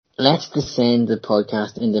let's descend the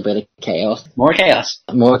podcast into a bit of chaos. More chaos.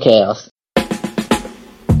 More chaos.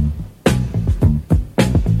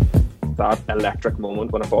 That electric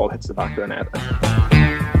moment when a ball hits the back of the net.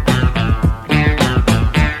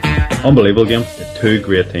 Unbelievable game. Two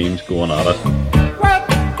great teams going at it.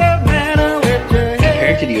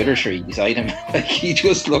 Compared to the other three beside him, like, he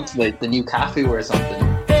just looks like the new Cafu or something.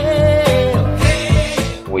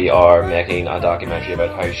 We are making a documentary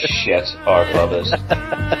about how shit our club is.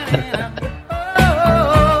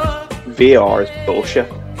 VAR is bullshit.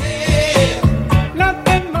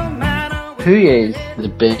 Who is the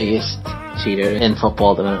biggest cheater in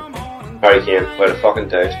football tonight? Harry Kane, without a fucking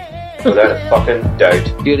doubt. Without a fucking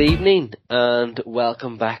doubt. Good evening and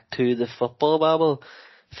welcome back to the Football Babble.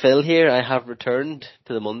 Phil here. I have returned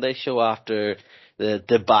to the Monday show after the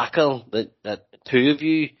debacle that two of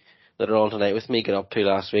you that are on tonight with me got up to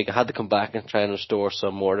last week. I had to come back and try and restore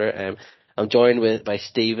some order. I'm joined by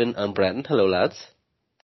Stephen and Brendan. Hello, lads.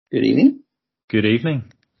 Good evening. Good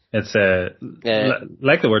evening. It's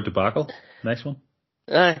like the word debacle. Nice one.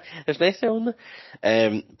 It's nice there, wasn't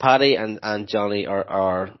it? Paddy and Johnny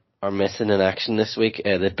are missing in action this week.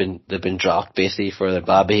 They've been dropped basically for their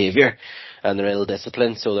bad behaviour and their ill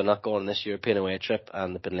discipline, so they're not going on this European away trip,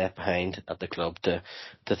 and they've been left behind at the club to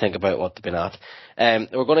think about what they've been at.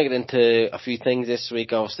 We're going to get into a few things this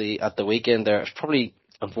week. Obviously, at the weekend there, it's probably,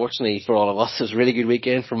 unfortunately for all of us, it was a really good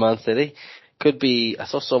weekend for Man City. Could be, I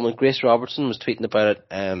saw someone, Grace Robertson was tweeting about it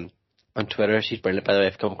on Twitter. She's brilliant, by the way.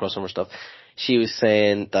 I've come across some of her stuff. She was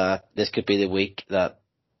saying that this could be the week that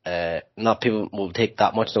not people will take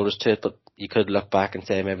that much notice to it, but you could look back and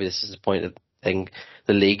say maybe this is the point of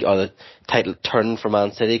the league or the title turned for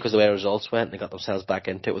Man City, because the way results went, they got themselves back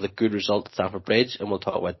into it with a good result at Stamford Bridge, and we'll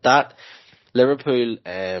talk about that. Liverpool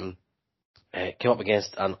came up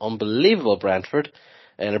against an unbelievable Brentford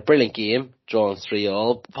in a brilliant game, drawn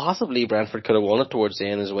 3-3. Possibly Brentford could have won it towards the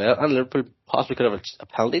end as well, and Liverpool possibly could have a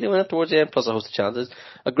penalty to win it towards the end, plus a host of chances.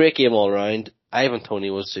 A great game all round. Ivan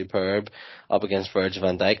Toney was superb up against Virgil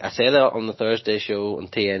van Dijk. I said that on the Thursday show on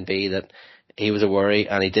TNB that he was a worry,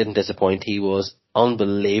 and he didn't disappoint. He was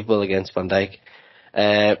unbelievable against Van Dijk.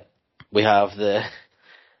 We have the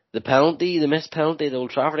penalty, the missed penalty that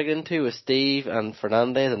Old Trafford to get into with Steve and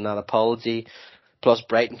Fernandes and that apology. Plus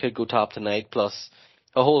Brighton could go top tonight, plus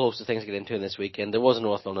a whole host of things to get into in this weekend. There was a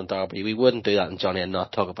North London derby. We wouldn't do that in Johnny and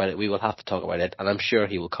not talk about it. We will have to talk about it, and I'm sure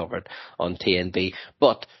he will cover it on TNB.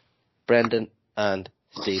 But Brendan and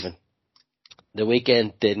Stephen, the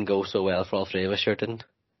weekend didn't go so well for all three of us, sure didn't?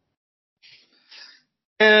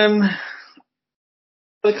 Well,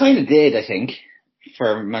 it kind of did, I think,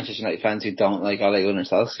 for Manchester United fans who don't like Ole Gunnar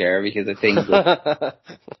Solskjaer, because I think that,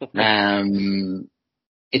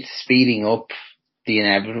 it's speeding up the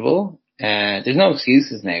inevitable. There's no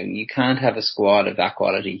excuses now. You can't have a squad of that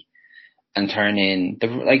quality and turn in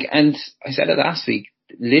and I said it last week,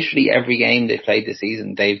 literally every game they've played this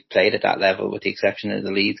season, they've played at that level with the exception of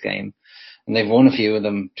the Leeds game. And they've won a few of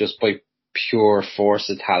them just by pure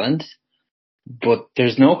force of talent. But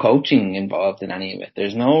there's no coaching involved in any of it.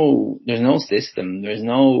 There's no system. There's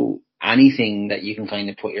no anything that you can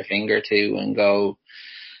kind of put your finger to and go,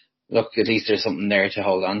 look, at least there's something there to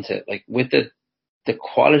hold on to. Like, with the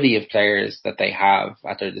quality of players that they have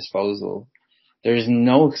at their disposal, there's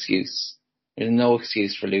no excuse. There's no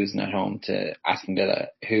excuse for losing at home to Aston Villa,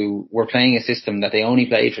 who were playing a system that they only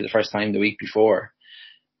played for the first time the week before.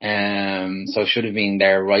 So it should have been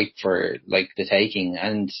there right for like the taking,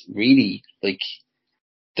 and really like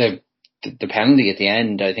the penalty at the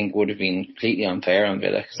end I think would have been completely unfair on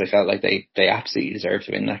Villa, because I felt like they absolutely deserved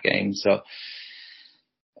to win that game. So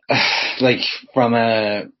like from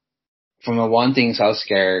a wanting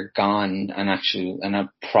Solskjaer gone and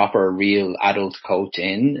a proper real adult coach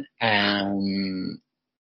in,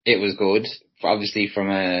 it was good. Obviously from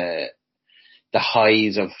the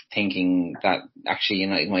highs of thinking that actually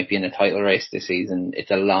United might be in a title race this season, it's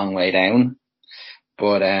a long way down.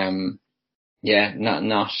 But yeah,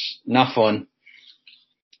 not fun.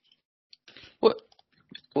 Well,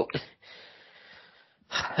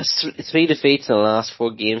 it's 3 defeats in the last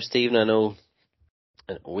 4 games, Stephen. I know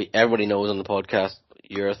everybody knows on the podcast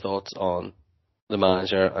your thoughts on the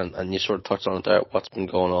manager, and you sort of touched on it there, what's been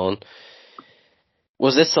going on.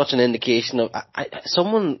 Was this such an indication of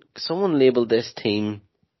someone labelled this team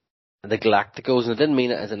the Galacticos, and I didn't mean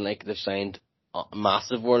it as in like they've signed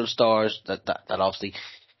massive world stars that obviously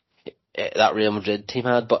that Real Madrid team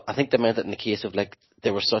had, but I think they meant it in the case of like they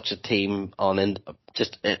were such a team on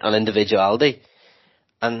individuality,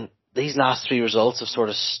 and these last 3 results have sort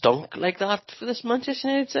of stunk like that for this Manchester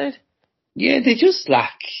United side. Yeah, they just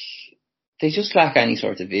lack they just lack any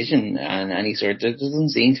sort of vision and there doesn't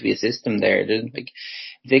seem to be a system there. Like,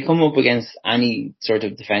 if they come up against any sort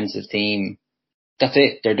of defensive team, that's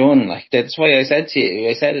it. They're done. Like, that's why I said to you,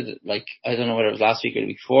 I said it, like, I don't know whether it was last week or the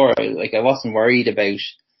week before, like, I wasn't worried about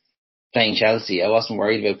playing Chelsea. I wasn't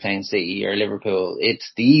worried about playing City or Liverpool.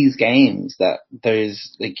 It's these games that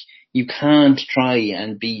there's, like, you can't try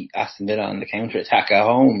and beat Aston Villa on the counter attack at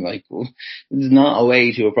home. Like, there's not a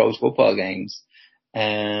way to approach football games.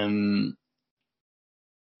 And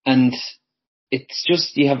it's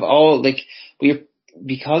just, you have all, like,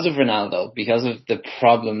 because of Ronaldo, because of the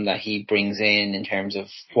problem that he brings in terms of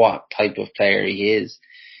what type of player he is,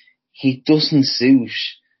 he doesn't suit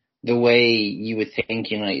the way you would think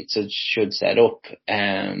United should set up.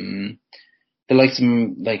 The likes of,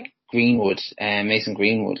 like, Greenwood, Mason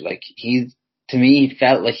Greenwood, like, to me, it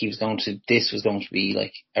felt like this was going to be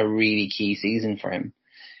like a really key season for him.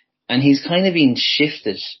 And he's kind of been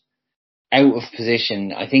shifted out of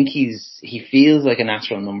position. I think he feels like a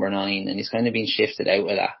natural number 9, and he's kind of been shifted out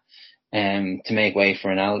of that, to make way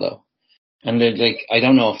for Ronaldo. And like, I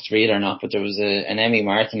don't know if it's real or not, but there was an Emi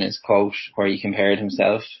Martinez quote where he compared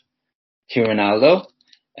himself to Ronaldo.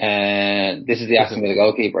 This is the Aston Villa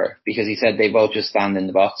goalkeeper, because he said they both just stand in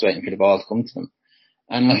the box waiting for the ball to come to them.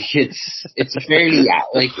 And like, it's fairly,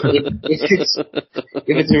 like, if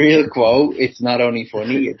it's a real quote, it's not only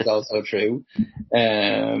funny, it's also true.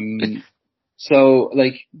 So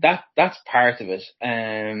like, that's part of it.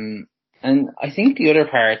 And I think the other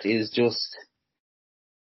part is just,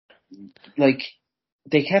 like,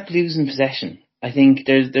 they kept losing possession. I think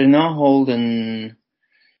they're not holding,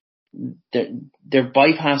 they're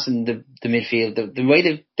bypassing the midfield.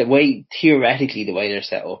 The way theoretically the way they're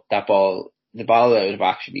set up, the ball out of the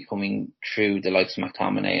back should be coming through the likes of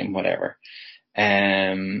McTominay and whatever.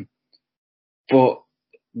 But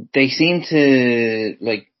they seem to,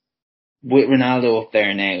 like, with Ronaldo up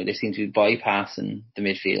there now, they seem to be bypassing the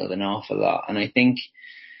midfield an awful lot. And I think,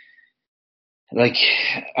 like,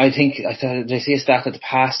 I see a stat that the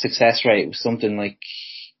pass success rate was something like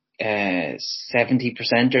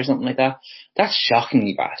 70% or something like that. That's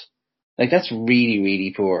shockingly bad. Like, that's really,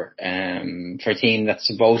 really poor for a team that's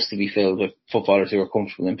supposed to be filled with footballers who are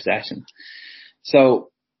comfortable in possession.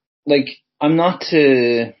 So, like, I'm not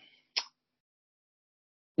to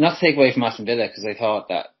take away from Aston Villa, because I thought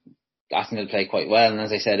that Aston Villa played quite well, and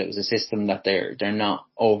as I said, it was a system that they're not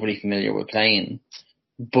overly familiar with playing.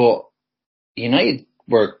 But United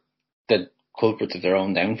were the culprits of their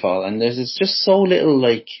own downfall, and there's just so little,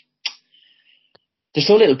 like, there's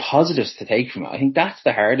so little positives to take from it. I think that's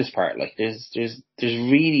the hardest part. Like, there's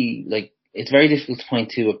really, like, it's very difficult to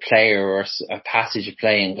point to a player or a passage of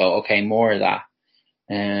play and go, okay, more of that.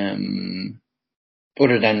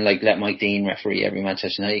 Other than, like, let Mike Dean referee every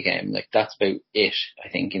Manchester United game. Like, that's about it, I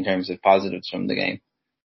think, in terms of positives from the game.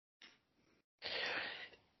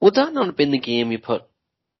 Would that not have been the game you put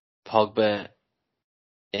Pogba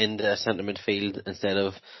in the centre midfield instead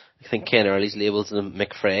of, I think Ken Early's labels them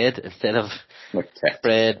McFred instead of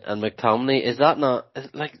Fred and McTominay? Is that not,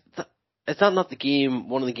 like, is that not the game,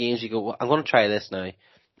 one of the games you go, I'm going to try this now, I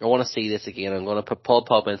want to see this again, I'm going to put Paul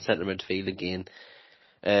Pogba in centre midfield again,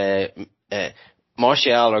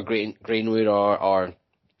 Martial or Greenwood or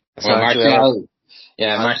Martial.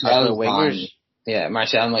 Yeah, Martial wingers. Yeah,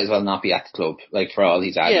 Martial might as well not be at the club, like, for all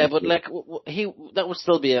these added. Yeah, but like, that would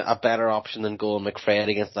still be a better option than going McFred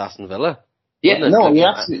against Aston Villa. Yeah, no, like,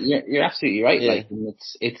 you're absolutely right. Yeah.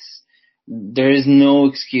 Like, there is no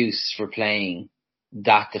excuse for playing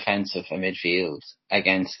that defensive a midfield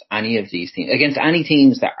against any of these teams, against any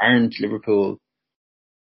teams that aren't Liverpool,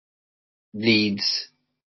 Leeds,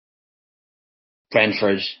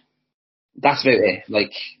 Brentford. That's about it.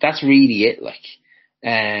 Like, that's really it. Like,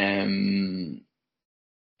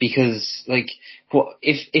 because, like,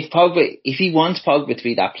 if he wants Pogba to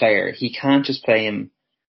be that player, he can't just play him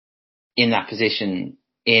in that position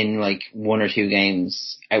in, like, 1 or 2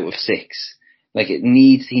 games out of 6. Like, he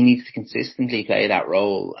needs to consistently play that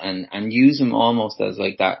role and use him almost as,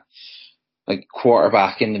 like, that, like,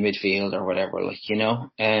 quarterback in the midfield or whatever, like, you know.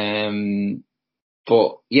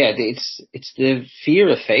 But yeah, it's the fear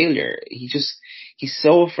of failure. He's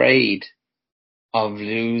so afraid of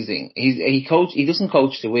losing. He doesn't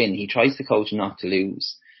coach to win. He tries to coach not to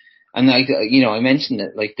lose. And, like, you know, I mentioned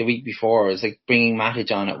it, like, the week before, it was like bringing Matic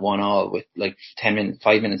on at 1-1 with, like, 5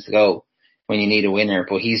 minutes to go when you need a winner,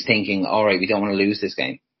 but he's thinking, all right, we don't want to lose this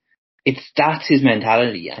game. That's his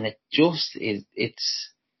mentality, and it just is, it's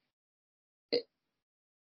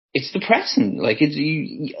depressing. Like,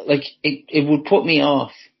 it would put me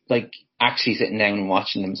off, like, actually sitting down and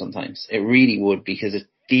watching them sometimes. It really would, because it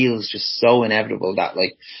feels just so inevitable that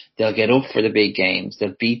like they'll get up for the big games,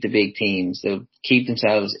 they'll beat the big teams, they'll keep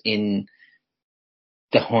themselves in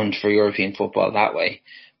the hunt for European football that way.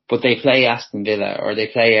 But they play Aston Villa or they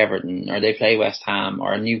play Everton or they play West Ham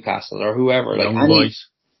or Newcastle or whoever. Young boys.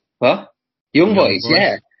 What? Young boys,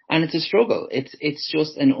 yeah. And it's a struggle. It's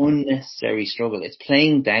just an unnecessary struggle. It's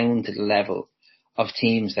playing down to the level of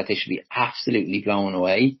teams that they should be absolutely blown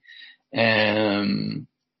away. And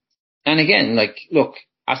again, like, look,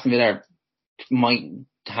 Aston Villa might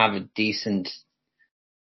have a decent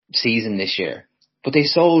season this year, but they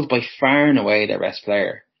sold by far and away their best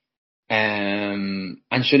player. And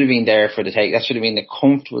should have been there for the take. That should have been the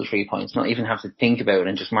comfortable 3 points, not even have to think about it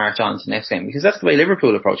and just march on to the next game, because that's the way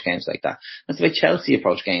Liverpool approach games like that. That's the way Chelsea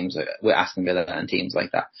approach games with Aston Villa and teams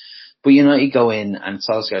like that. But United go in and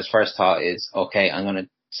Solskjaer's first thought is, okay, I'm going to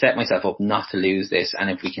set myself up not to lose this, and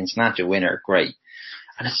if we can snatch a winner, great.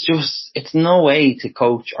 And it's no way to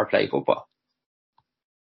coach or play football.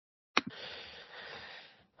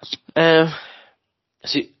 So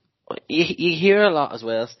you hear a lot as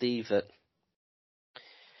well, Steve, that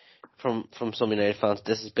from some United fans,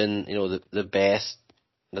 this has been, the best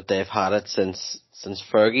that they've had it since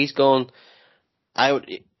Fergie's gone. I would,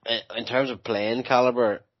 in terms of playing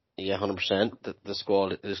caliber, yeah, 100%. The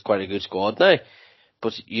squad is quite a good squad now,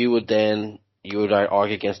 but you would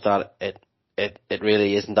argue against that. It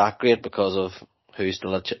really isn't that great because of who's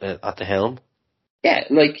still at the helm. Yeah,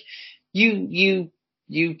 like you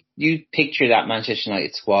picture that Manchester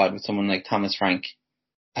United squad with someone like Thomas Frank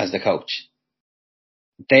as the coach.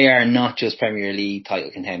 They are not just Premier League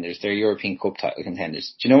title contenders; they're European Cup title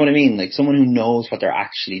contenders. Do you know what I mean? Like someone who knows what they're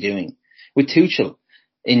actually doing. With Tuchel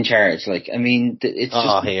in charge, like, I mean, it's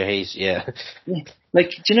just... yeah.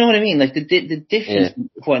 Like, do you know what I mean? Like, the difference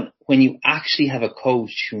when you actually have a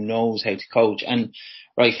coach who knows how to coach, and,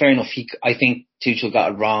 right, fair enough, I think Tuchel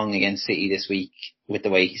got it wrong against City this week with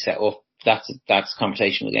the way he set up. That's a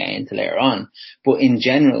conversation we'll get into later on. But in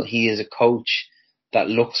general, he is a coach that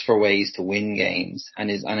looks for ways to win games,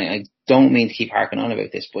 and I don't mean to keep harping on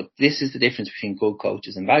about this, but this is the difference between good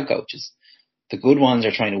coaches and bad coaches. The good ones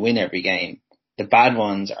are trying to win every game. The bad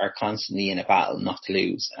ones are constantly in a battle not to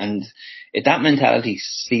lose. And that mentality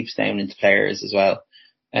seeps down into players as well.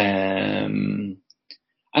 And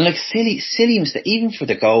like silly mistake, even for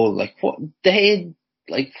the goal, like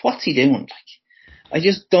what's he doing? Like, I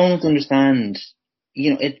just don't understand.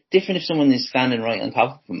 It's different if someone is standing right on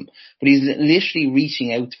top of him, but he's literally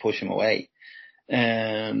reaching out to push him away.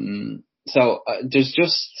 So there's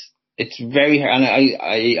just, it's very hard,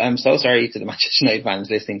 and I'm so sorry to the Manchester United fans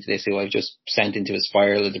listening to this who I've just sent into a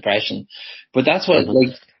spiral of depression. But that's what,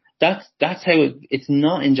 that's how it's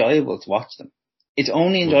not enjoyable to watch them. It's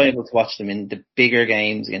only enjoyable to watch them in the bigger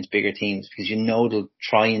games against bigger teams because they'll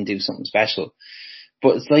try and do something special.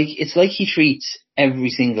 But it's like he treats every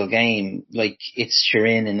single game like it's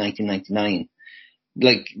Turin in 1999.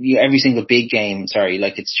 Like every single big game,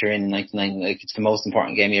 like it's Turin in 1999, like it's the most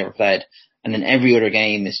important game he ever played. And then every other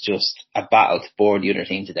game is just a battle to bore the other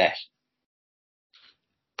team to death.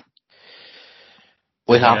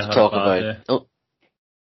 We have to talk about.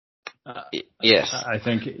 Yes. I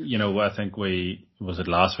think was it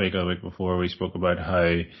last week or the week before we spoke about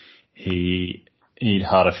how he'd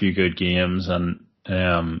had a few good games, and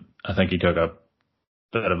I think he took a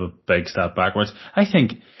bit of a big step backwards. I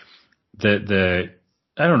think I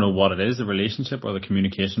don't know what it is, the relationship or the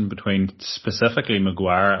communication between specifically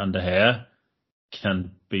Maguire and De Gea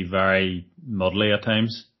can be very muddly at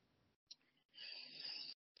times.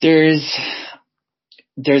 There's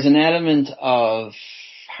an element of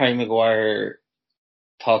Harry Maguire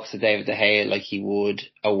talks to David De Gea like he would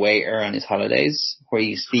a waiter on his holidays, where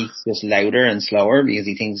he speaks just louder and slower because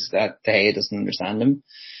he thinks that De Gea doesn't understand him.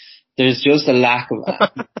 There's just a lack of...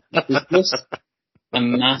 there's just a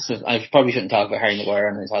massive... I probably shouldn't talk about Harry Maguire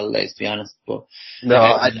on his holidays, to be honest. But no,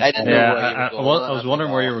 I didn't know where you were going. I was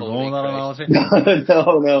wondering where you were going with that analogy.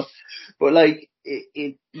 No. But like,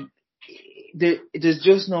 there's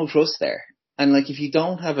just no trust there. And like, if you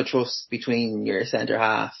don't have a trust between your centre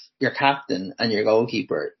half, your captain, and your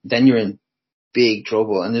goalkeeper, then you're in big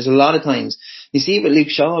trouble. And there's a lot of times, you see it with Luke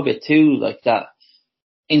Shaw a bit too, like that.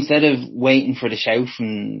 Instead of waiting for the shout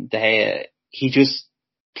from De Gea, he just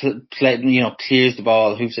clears the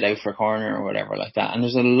ball, hoops it out for a corner or whatever like that. And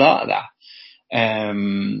there's a lot of that.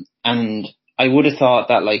 And I would have thought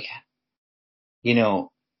that, like,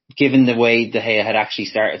 given the way De Gea had actually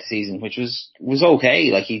started the season, which was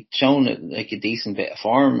okay, like he'd shown like a decent bit of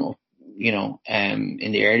form, in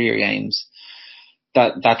the earlier games,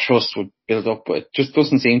 that trust would build up, but it just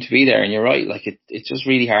doesn't seem to be there. And you're right, like it's just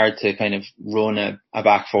really hard to kind of run a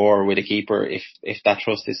back four with a keeper if that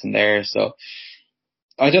trust isn't there. So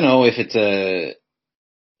I don't know if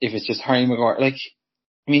it's just Harry Maguire. Like,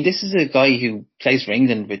 I mean, this is a guy who plays for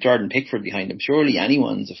England with Jordan Pickford behind him. Surely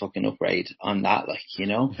anyone's a fucking upgrade on that, like, you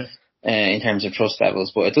know, in terms of trust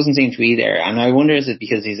levels, but it doesn't seem to be there. And I wonder, is it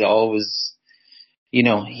because he's always, you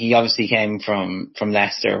know, he obviously came from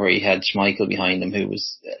Leicester where he had Schmeichel behind him, who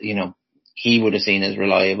was, you know, he would have seen as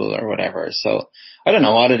reliable or whatever. So I don't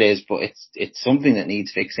know what it is, but it's something that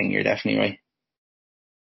needs fixing. You're definitely right.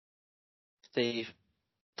 Steve,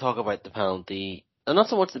 talk about the penalty, and not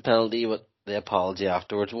so much the penalty, but the apology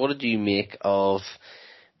afterwards. What did you make of,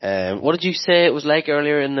 what did you say it was like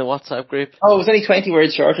earlier in the WhatsApp group? Oh, it was only 20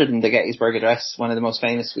 words shorter than the Gettysburg Address, one of the most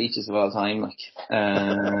famous speeches of all time.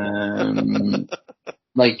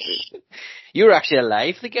 Like, you were actually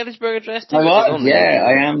alive for the Gettysburg Address, I was, yeah,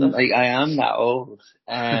 I am that old.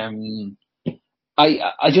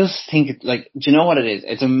 I just think, like, do you know what it is?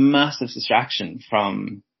 It's a massive distraction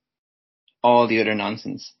from all the other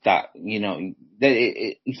nonsense that, you know,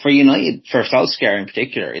 for United, for Solskjaer in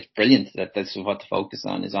particular, it's brilliant that this is what the focus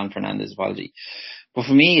on is on Fernandes' apology. But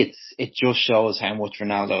for me, it just shows how much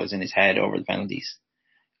Ronaldo is in his head over the penalties.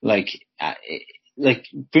 Like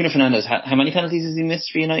Bruno Fernandes, how many penalties has he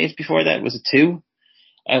missed for United before that? Was it 2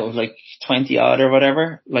 out of like 20 odd or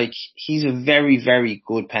whatever? Like, he's a very, very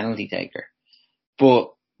good penalty taker.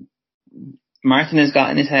 But Martinez got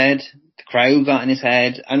in his head, the crowd got in his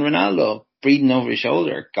head, and Ronaldo, breathing over his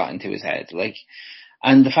shoulder, got into his head. Like,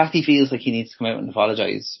 and the fact he feels like he needs to come out and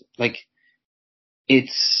apologise, like,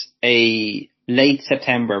 it's a late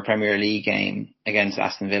September Premier League game against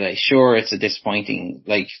Aston Villa. Sure, it's a disappointing,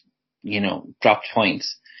 like, you know, dropped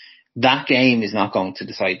points. That game is not going to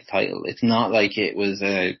decide the title. It's not like it was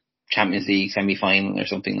a Champions League semi-final or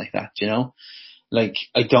something like that, you know? Like,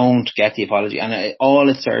 I don't get the apology. And all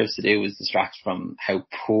it serves to do is distract from how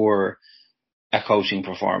poor a coaching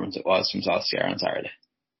performance it was from Solskjaer on Saturday.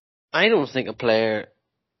 I don't think a player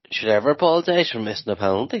should ever apologise for missing a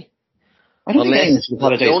penalty. I don't think anyone should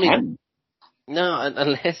apologise. No,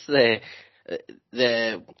 unless the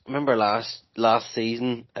remember last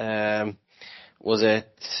season, was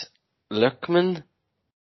it Lookman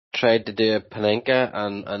tried to do a Panenka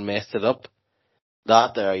and messed it up?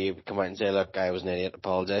 That there, you come out and say, look, I was an idiot,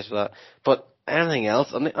 apologise for that. But anything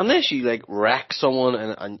else, unless you like wreck someone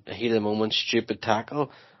and heat of the moment, stupid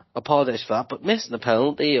tackle, apologise for that. But missing a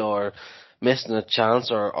penalty or missing a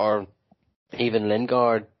chance or even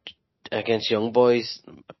Lingard against Young Boys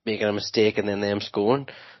making a mistake and then them scoring,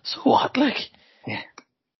 so what? Like, yeah.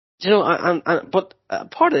 You know, but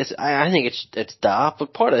part of this, I think it's daft,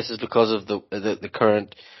 but part of this is because of the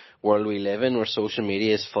current world we live in, where social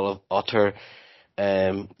media is full of utter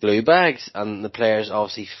glue bags, and the players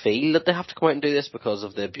obviously feel that they have to come out and do this because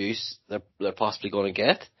of the abuse they're possibly going to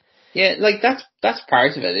get. Yeah, like that's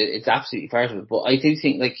part of it. It's absolutely part of it. But I do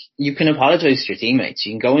think, like, you can apologise to your teammates.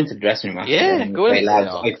 You can go into the dressing room after and say, lads,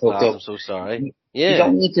 I fucked up. I'm so sorry. Yeah. You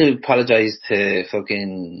don't need to apologise to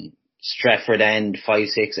fucking Stretford End 5,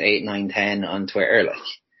 6, 8, 9, 10 on Twitter.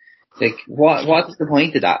 Like what's the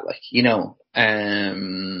point of that? Like, you know,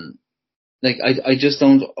 like I just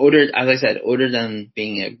don't, as I said, other than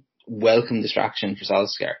being a welcome distraction for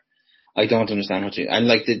Solskjaer, I don't understand what to do. And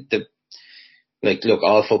like look,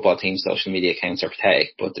 all football teams' social media accounts are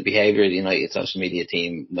pathetic, but the behaviour of the United social media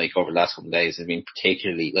team, like, over the last couple of days has been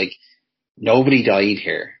particularly, like, nobody died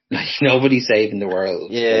here. Like, nobody's saving the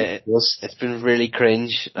world. Yeah, it's been really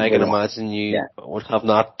cringe. I can imagine you would have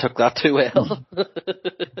not took that too well.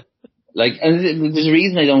 Like, and there's a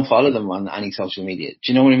reason I don't follow them on any social media.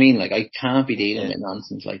 Do you know what I mean? Like, I can't be dealing with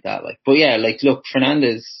nonsense like that. Like, but yeah, like, look,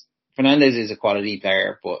 Fernandes is a quality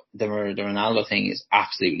player, but the Ronaldo thing is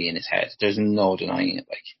absolutely in his head. There's no denying it.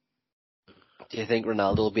 Like, do you think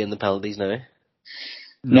Ronaldo will be in the penalties now?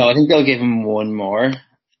 No, I think they'll give him one more.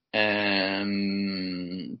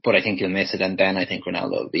 But I think he'll miss it, and then I think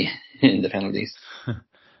Ronaldo will be in the penalties.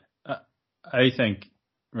 I think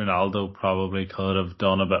Ronaldo probably could have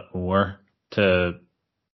done a bit more to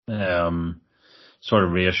sort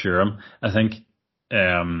of reassure him. I think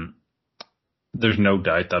there's no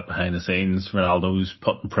doubt that behind the scenes Ronaldo's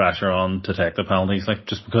putting pressure on to take the penalties, like,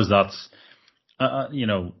 just because that's you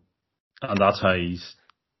know, and that's how he's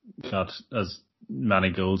got as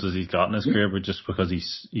many goals as he's got in his career, but just because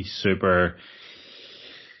he's super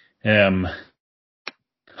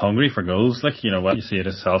hungry for goals, like, you know, what you see it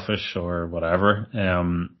as selfish or whatever.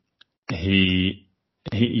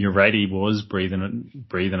 You're right, he was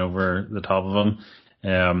breathing over the top of him,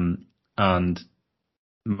 and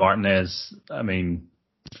Martinez, I mean,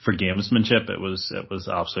 for gamesmanship, it was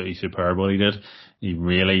absolutely superb what he did. He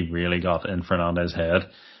really got in Fernandez's head.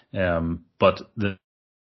 But the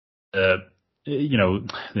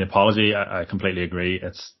apology, I completely agree.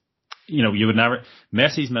 It's, you would never.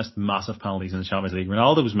 Messi's missed massive penalties in the Champions League.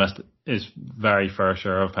 Ronaldo's missed his very fair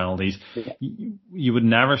share of penalties. Yeah. You would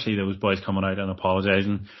never see those boys coming out and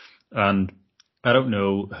apologising. And I don't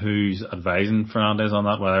know who's advising Fernandez on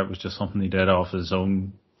that, whether it was just something he did off his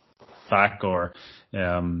own back or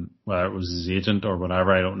whether it was his agent or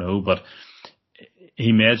whatever. I don't know. But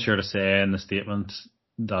he made sure to say in the statement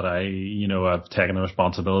that I've taken a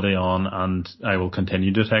responsibility on and I will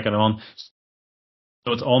continue to take it on.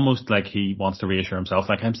 So it's almost like he wants to reassure himself,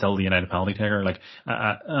 like, I'm still the United penalty taker,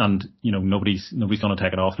 and nobody's going to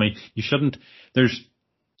take it off me. You shouldn't.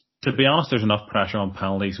 To be honest, there's enough pressure on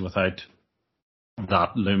penalties without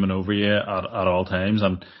that looming over you at all times.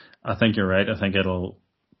 And I think you're right. I think it'll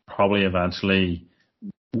probably eventually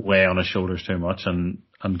weigh on his shoulders too much and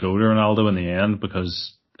go to Ronaldo in the end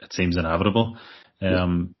because it seems inevitable.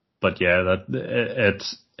 But yeah,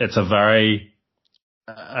 it's a very.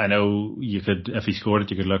 I know you could, if he scored it,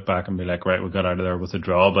 you could look back and be like, right, we got out of there with a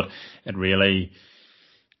draw, but it really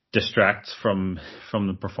distracts from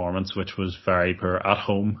the performance, which was very poor at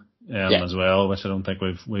home as well, which I don't think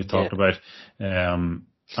we've talked about. And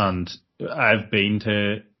I've been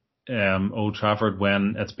to Old Trafford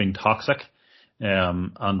when it's been toxic,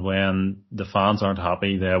 and when the fans aren't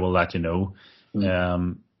happy, they will let you know.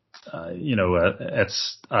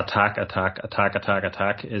 It's attack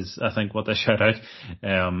is, I think, what they shout out.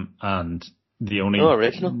 And the only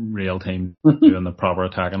real team doing the proper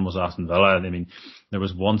attacking was Aston Villa. I mean, there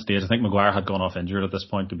was one stage, I think Maguire had gone off injured at this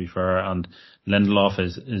point, to be fair, and Lindelof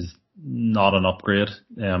is not an upgrade,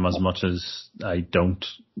 as much as I don't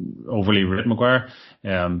overly rate Maguire.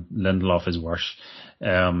 Lindelof is worse.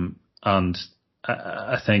 And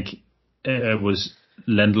I think it was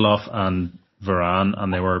Lindelof and Varane,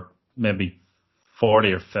 and they were maybe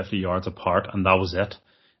 40 or 50 yards apart, and that was it.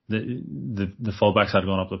 The fullbacks had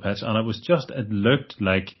gone up the pitch, and it looked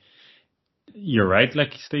like, you're right,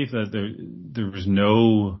 like Steve, that there was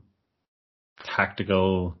no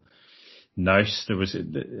tactical nous. There was,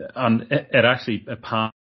 and it actually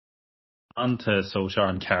panned to Solskjaer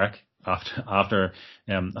and Carrick after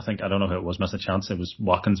I think, I don't know who it was missed a chance. It was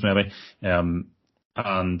Watkins maybe, and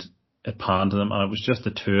it panned to them, and it was just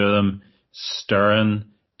the two of them stirring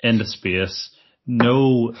into space.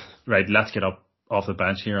 No, right, let's get up off the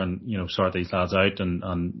bench here and sort these lads out,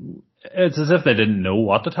 and it's as if they didn't know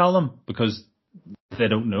what to tell them because they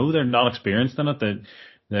don't know. They're not experienced in it.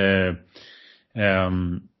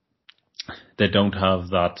 They don't have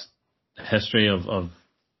that history of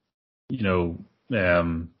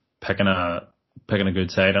picking a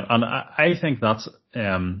good side, and I think that's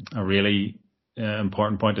a really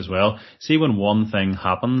important point as well. See, when one thing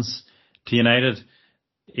happens to United,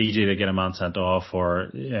 e.g. they get a man sent off,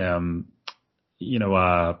 or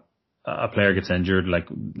a player gets injured, like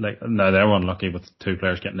now they were unlucky with two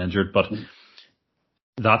players getting injured, but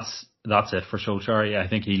that's it for Solskjaer. I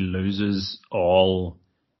think he loses all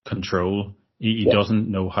control. He doesn't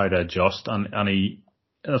know how to adjust, and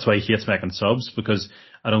that's why he hates making subs, because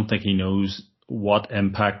I don't think he knows what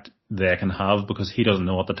impact they can have, because he doesn't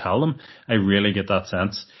know what to tell them. I really get that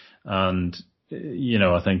sense, and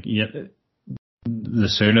I think the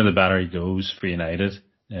sooner the better he goes for United.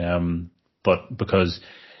 But because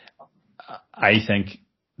I think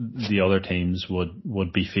the other teams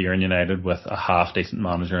would be fearing United with a half decent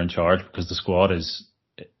manager in charge, because the squad is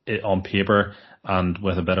on paper and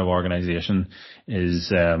with a bit of organisation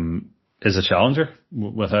is a challenger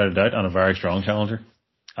without a doubt, and a very strong challenger.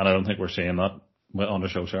 And I don't think we're seeing that under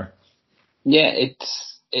Solskjaer. Yeah,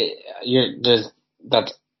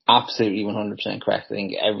 that's absolutely 100% correct. I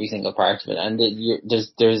think every single part of it, and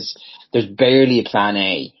there's barely a plan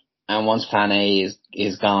A, and once plan A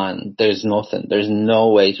is gone, there's nothing. There's no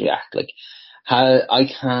way to react. Like, I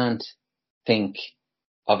can't think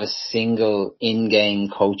of a single in-game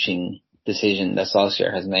coaching decision that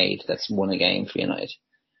Solskjaer has made that's won a game for United.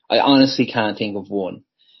 I honestly can't think of one,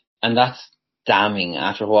 and that's damning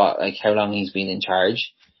after how long he's been in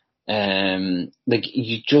charge. Like,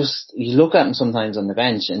 you look at him sometimes on the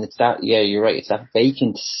bench, and it's that, you're right, it's that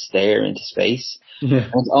vacant stare into space. Yeah.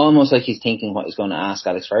 And it's almost like he's thinking what he's going to ask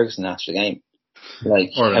Alex Ferguson after the game.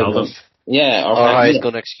 Like, or how he's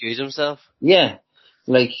going to excuse himself. Yeah.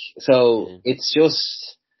 Like, so it's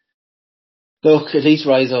just, look, at least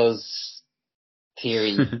Rizo's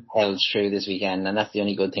theory held true this weekend, and that's the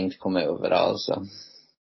only good thing to come out of it all, so.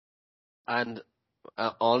 And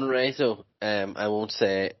on Rizzo, I won't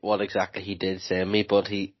say what exactly he did send me, but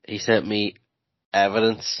he sent me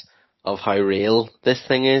evidence of how real this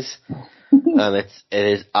thing is, and it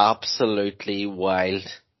is absolutely wild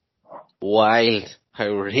how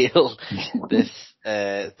real this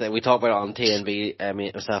thing. We talked about it on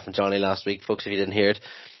TNB, myself and Johnny last week, folks. If you didn't hear it,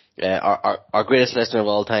 our greatest listener of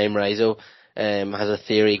all time, Rizzo, has a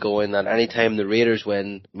theory going that anytime the Raiders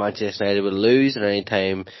win, Manchester United will lose, and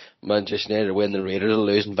anytime Manchester United win, the Raiders will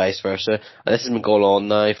lose, and vice versa. And this has been going on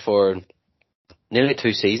now for nearly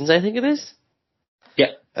 2 seasons, I think it is.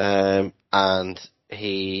 Yeah. And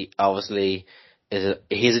he obviously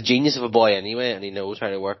he's a genius of a boy anyway, and he knows how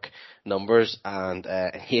to work numbers, and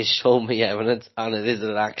he has shown me evidence, and it is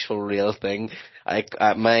an actual real thing.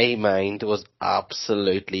 My mind was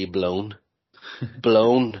absolutely blown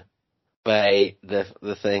by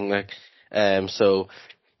the thing, like, so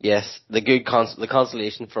yes, the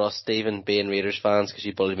consolation for us, Stephen, being Raiders fans, because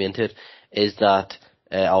you bullied me into it, is that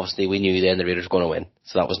obviously we knew then the Raiders were going to win,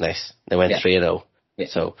 so that was nice. They went 3-0,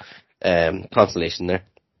 so consolation there.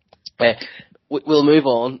 We'll move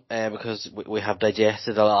on because we have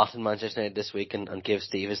digested a lot in Manchester United this week, and give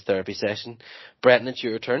Steve his therapy session. Brenton, it's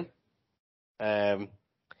your turn.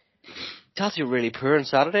 Chelsea were really poor on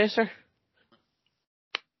Saturday, sir.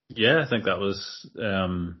 Yeah, I think that was, I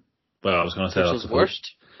was going to say that's the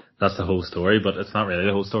worst. That's the whole story, but it's not really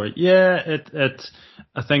the whole story. Yeah,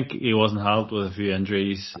 I think he wasn't helped with a few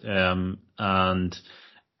injuries, and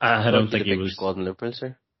I don't think he was. Squad in Liverpool,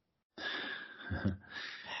 sir.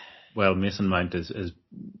 Well, Mason Mount is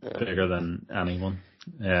bigger than anyone,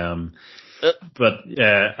 but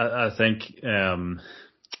yeah, I think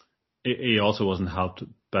he also wasn't helped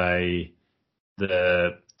by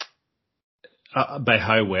by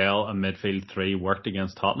how well a midfield three worked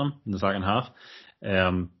against Tottenham in the second half,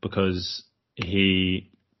 because he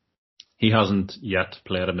hasn't yet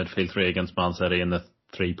played a midfield three against Man City in the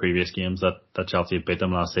 3 previous games that Chelsea beat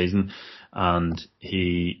them last season, and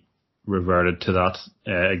he reverted to that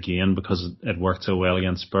again because it worked so well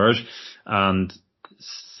against Spurs. And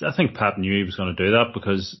I think Pep knew he was going to do that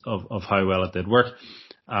because of how well it did work,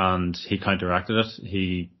 and he counteracted it.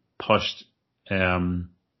 He pushed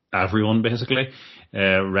everyone basically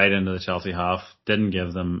right into the Chelsea half, didn't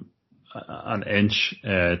give them an inch.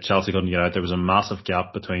 Chelsea couldn't get out. There was a massive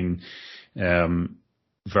gap between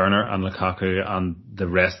Werner and Lukaku and the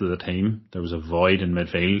rest of the team. There was a void in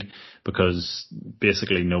midfield because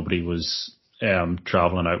basically nobody was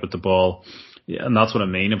travelling out with the ball. Yeah, and that's what I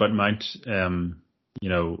mean about Mount.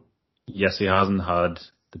 Yes, he hasn't had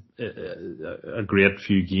a great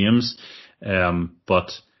few games,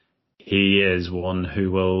 but he is one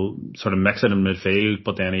who will sort of mix it in midfield,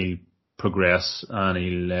 but then he'll progress and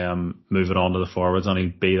he'll move it on to the forwards, and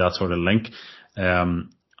he'll be that sort of link.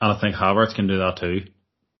 And I think Havertz can do that too.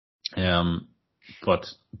 But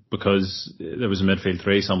because there was a midfield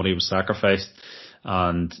three, somebody was sacrificed,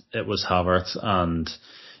 and it was Havertz, and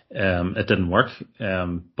it didn't work.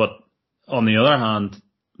 But on the other hand,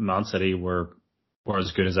 Man City were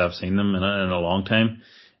as good as I've seen them in a long time,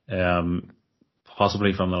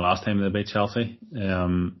 possibly from the last time they beat Chelsea.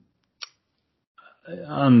 And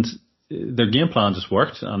their game plan just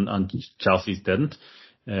worked, and Chelsea's didn't.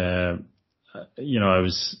 I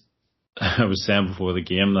was saying before the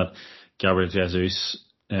game that Gabriel Jesus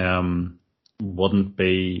wouldn't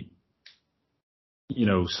be,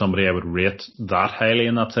 somebody I would rate that highly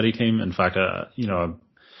in that City team. In fact, he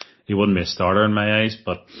wouldn't be a starter in my eyes,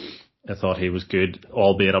 but I thought he was good,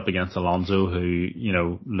 albeit up against Alonso, who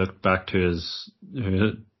looked back to his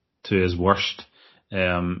worst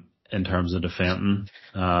in terms of defending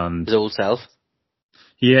and his old self.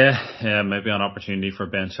 Yeah, maybe an opportunity for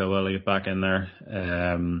Ben Chilwell to get back in there.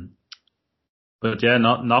 But yeah,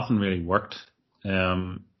 nothing really worked.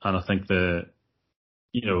 And I think Timo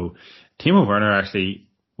Werner actually,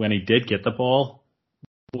 when he did get the ball,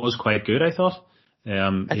 was quite good, I thought.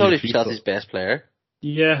 I thought he was Chelsea's best player.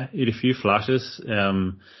 Yeah, he had a few flashes.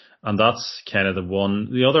 And that's kind of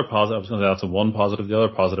the other positive. I was going to say that's the one positive. The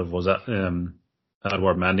other positive was that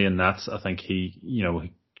Edouard Mendy in nets. I think he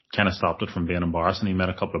kind of stopped it from being embarrassing. He made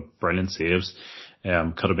a couple of brilliant saves.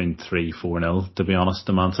 Could have been 3-4-0 to be honest,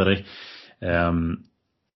 to Man City.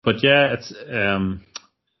 But yeah, it's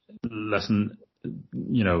listen,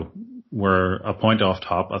 we're a point off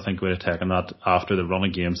top. I think we'd have taken that after the run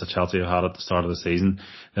of games that Chelsea have had at the start of the season.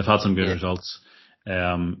 They've had some good results,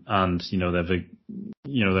 and they've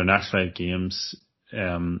their next 5 games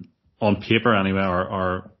on paper anyway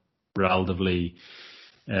are relatively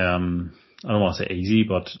I don't want to say easy,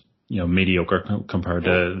 but mediocre compared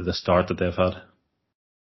to the start that they've had.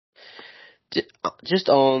 Just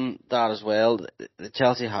on that as well, the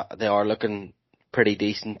Chelsea they are looking pretty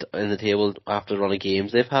decent in the table after the run of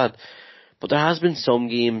games they've had, but there has been some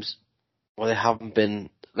games where they haven't been.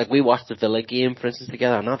 Like we watched the Villa game, for instance,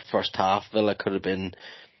 together, and that first half Villa could have been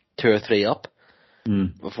 2 or 3 up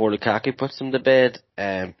before Lukaku puts them to bed.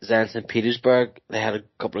 Zenit St. Petersburg, they had a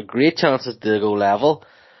couple of great chances to go level,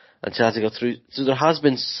 and Chelsea got through. So there has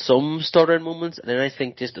been some stuttering moments, and then I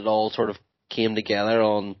think just it all sort of came together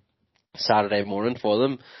on Saturday morning for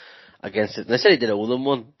them against it. They said he did owe them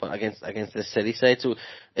one, but against the City side. So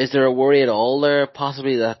is there a worry at all there,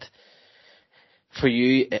 possibly, that for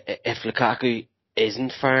you, if Lukaku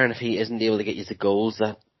isn't firing, if he isn't able to get you the goals,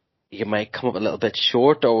 that you might come up a little bit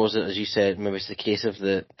short? Or was it, as you said, maybe it's the case of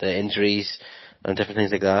the injuries and different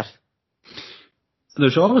things like that?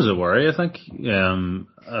 There's always a worry, I think.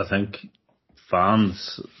 I think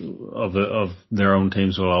fans of their own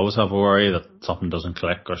teams will always have a worry that something doesn't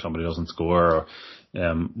click or somebody doesn't score or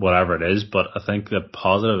whatever it is. But I think the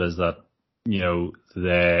positive is that, you know,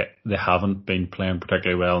 they haven't been playing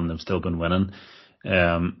particularly well and they've still been winning.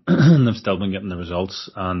 And they've still been getting the results.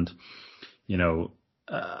 And, you know,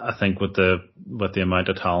 I think with the amount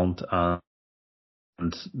of talent and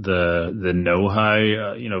the know-how,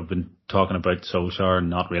 you know, I've been talking about Solskjaer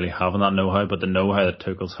not really having that know-how, but the know-how that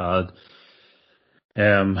Tuchel's had,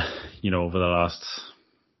 you know, over the last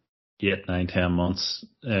 8, 9, 10 months,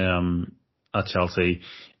 at Chelsea,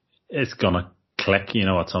 it's gonna click, you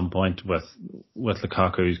know, at some point with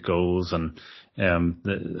Lukaku's goals and,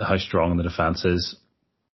 how strong the defence is.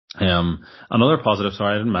 Another positive,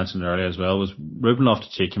 sorry, I didn't mention it earlier as well, was Ruben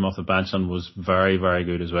Loftus-Cheek came off the bench and was very, very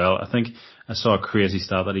good as well. I think I saw a crazy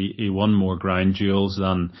stat that he won more ground duels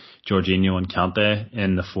than Jorginho and Kante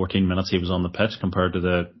in the 14 minutes he was on the pitch compared to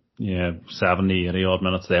the 70, 80 odd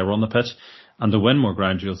minutes they were on the pitch. And to win more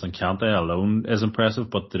ground duels than Kante alone is impressive,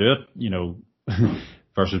 but to do it, you know,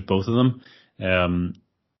 versus both of them,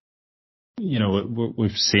 you know,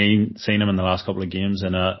 we've seen him in the last couple of games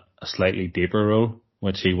in a slightly deeper role,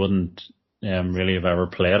 which he wouldn't really have ever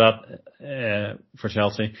played at for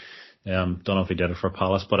Chelsea. Don't know if he did it for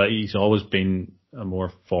Palace, but he's always been a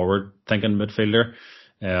more forward-thinking midfielder.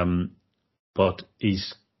 But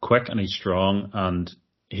he's quick and he's strong and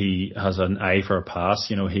he has an eye for a pass.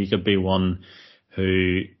 You know, he could be one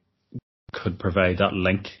who could provide that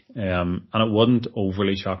link. And it wouldn't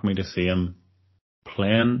overly shock me to see him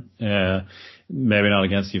playing, maybe not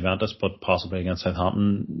against Juventus, but possibly against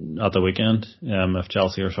Southampton at the weekend, if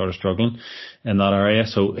Chelsea are sort of struggling in that area.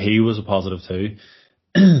 So he was a positive too.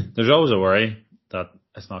 There's always a worry that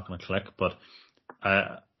it's not going to click, but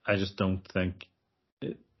I just don't think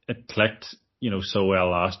it clicked, you know, so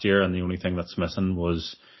well last year, and the only thing that's missing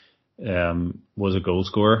was a goal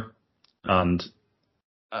scorer, and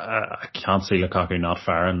I can't see Lukaku not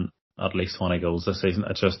firing at least 20 goals this season.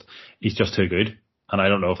 He's just too good. And I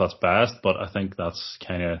don't know if that's biased, but I think that's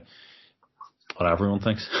kind of what everyone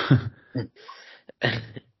thinks.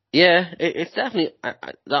 Yeah, it's definitely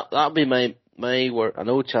that'll be my word. I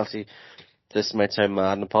know Chelsea. This might sound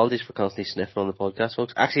mad, and apologies for constantly sniffing on the podcast,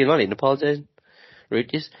 folks. Actually, I'm not even apologising,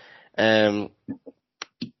 Rooties. I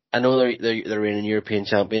know they're reigning European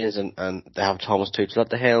champions, and they have Thomas Tuchel at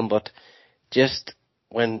the helm, but just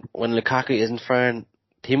when Lukaku isn't firing,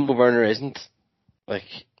 Timo Werner isn't, like,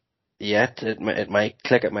 yet. It might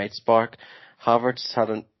click, it might spark. Havertz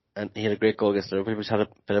he had a great goal against Liverpool, but had a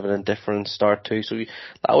bit of an indifferent start too. So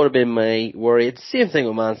that would have been my worry. It's the same thing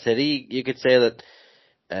with Man City. You could say that,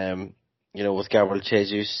 you know, with Gabriel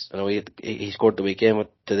Jesus, I know he scored the weekend,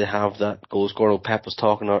 but do they have that goal scorer? Pep was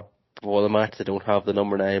talking about before the match, they don't have the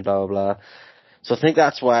number 9, blah, blah, blah. So I think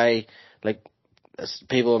that's why, like,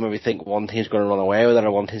 people maybe think one team's going to run away with it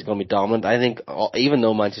or one team's going to be dominant. I think even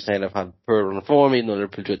though Manchester United have had poor run of form, even though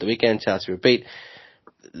Liverpool drew at the weekend, Chelsea were beat,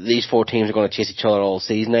 these 4 teams are going to chase each other all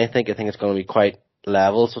season. I think it's going to be quite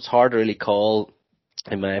level, so it's hard to really call,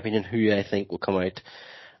 in my opinion, who I think will come out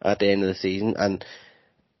at the end of the season. And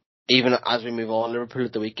even as we move on, Liverpool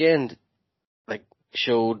at the weekend, like,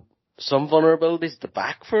 showed some vulnerabilities at the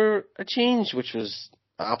back for a change, which was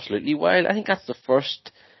absolutely wild. I think that's the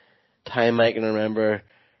first time I can remember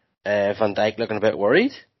Van Dijk looking a bit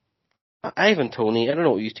worried. Ivan Toney, I don't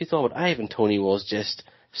know what you two thought, but Ivan Toney was just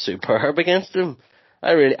superb against him.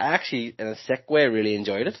 I actually, in a sick way, really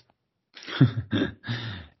enjoyed it.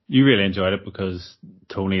 You really enjoyed it because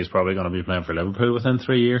Toney is probably going to be playing for Liverpool within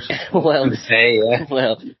 3 years. Well,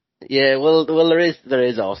 yeah. Well, there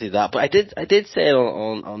is obviously that, but I did say it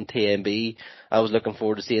on TMB. I was looking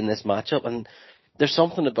forward to seeing this matchup, and there's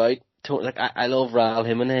something about Toney. Like, I love Raul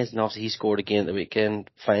Jimenez, and obviously he scored again at the weekend.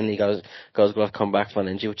 Finally got his glove come back from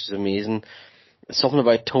an injury, which is amazing. something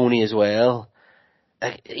about Tony as well.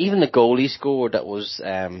 Even the goal he scored that was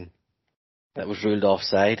ruled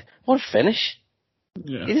offside. What a finish!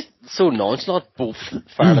 Yeah. He's so nonchalant, both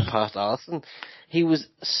firing it past Alisson. He was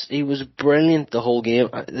brilliant the whole game.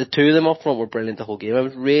 The two of them up front were brilliant the whole game. I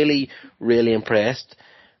was really, really impressed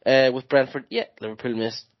with Brentford. Yeah, Liverpool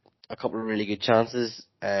missed a couple of really good chances.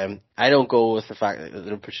 I don't go with the fact that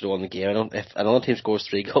Liverpool should have won the game. If another team scores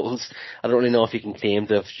 3 goals, I don't really know if you can claim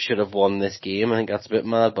to should have won this game. I think that's a bit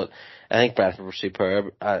mad, but I think Brentford were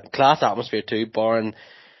superb. Class atmosphere too, barring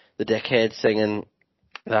the dickhead singing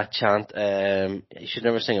that chant. You should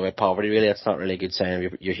never sing about poverty, really. That's not really a good sign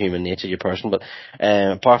of your human nature, your person. But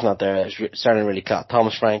apart from that, there it's starting really class.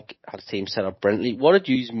 Thomas Frank had his team set up brilliantly. What did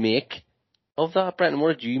you make of that, Brenton?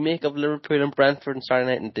 What did you make of Liverpool and Brentford on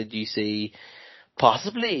Saturday night? And did you see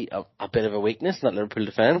possibly a bit of a weakness in that Liverpool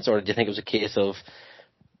defence, or did you think it was a case of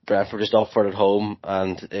Brentford just up for it at home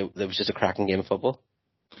and it was just a cracking game of football?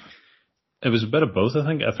 It was a bit of both, I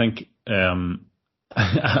think. I think it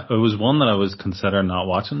was one that I was considering not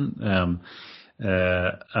watching. I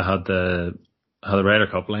had the Ryder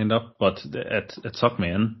Cup lined up, but it sucked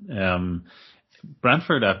me in.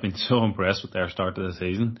 Brentford, I've been so impressed with their start to the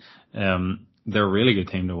season. They're a really good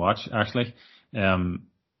team to watch, actually.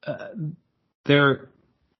 They're,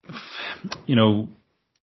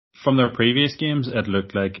 from their previous games, it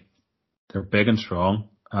looked like they're big and strong,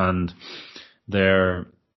 and I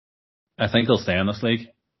think they'll stay in this league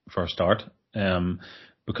for a start,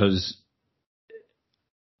 because,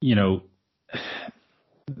 their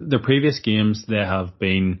previous games, they have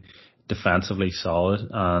been defensively solid,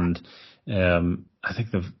 and I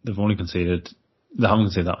think they haven't conceded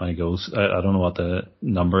that many goals. I don't know what the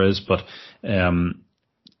number is, but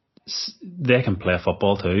they can play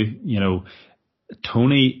football too.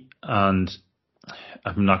 Tony and,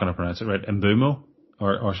 I'm not going to pronounce it right, Mbumo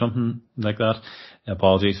or something like that.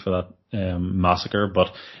 Apologies for that massacre,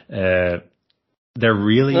 but they're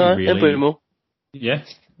really Mbumo. Yeah.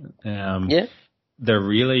 Yeah. They're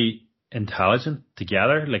really intelligent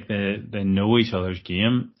together. Like they know each other's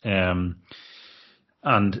game. And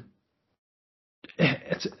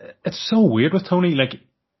it's so weird with Tony. Like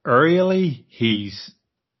aerially,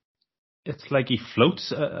 it's like he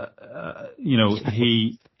floats.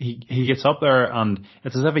 He gets up there, and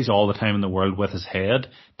it's as if he's all the time in the world with his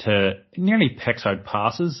head. Nearly picks out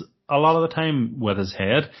passes a lot of the time with his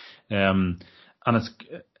head, and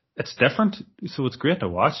it's different. So it's great to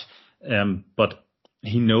watch. But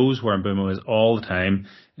he knows where Mbumo is all the time.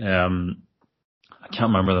 I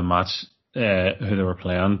can't remember the match who they were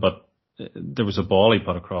playing, but there was a ball he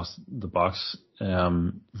put across the box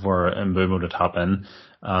for Mbumo to tap in,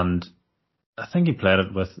 and I think he played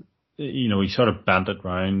it with, he sort of bent it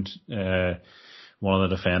round one of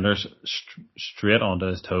the defenders straight onto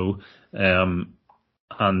his toe,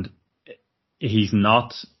 and he's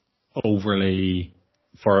not overly,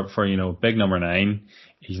 for big number 9,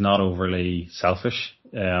 he's not overly selfish.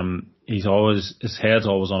 His head's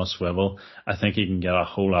always on a swivel. I think he can get a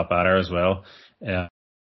whole lot better as well.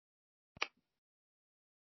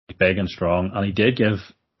 Big and strong, and he did give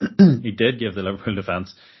the Liverpool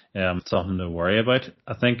defence something to worry about.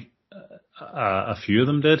 I think a few of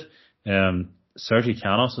them did. Sergi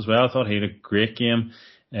Canos as well. I thought he had a great game,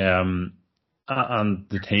 and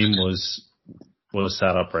the team was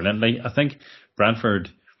set up brilliantly. I think Brentford,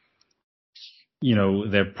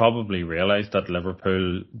 they probably realised that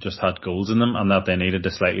Liverpool just had goals in them and that they needed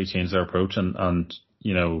to slightly change their approach and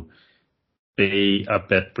be a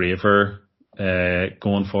bit braver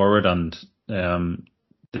going forward, and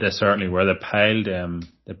they certainly were. They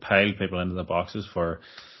piled people into the boxes for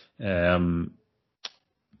set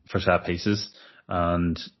pieces,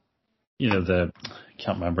 and I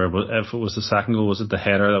can't remember if it was the second goal, was it the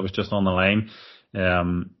header that was just on the line,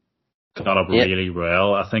 got up really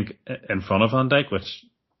well, I think, in front of Van Dijk, which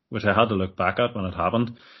I had to look back at when it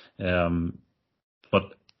happened, but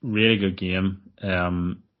really good game.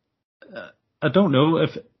 I don't know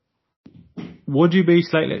do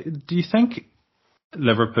you think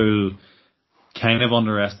Liverpool kind of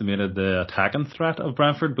underestimated the attacking threat of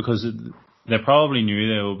Brentford, because they probably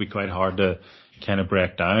knew they would be quite hard to kind of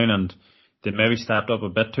break down, and they maybe stepped up a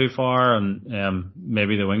bit too far, and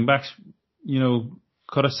maybe the wing backs,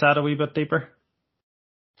 could have sat a wee bit deeper?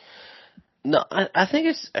 No, I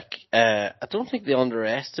think I don't think they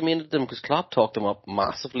underestimated them, because Klopp talked them up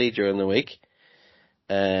massively during the week,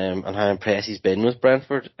 and how impressed he's been with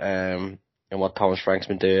Brentford, and what Thomas Frank's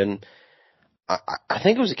been doing. I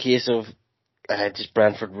think it was a case of just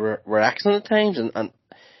Brentford were excellent at times, and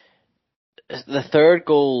the third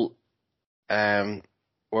goal,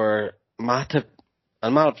 where Matip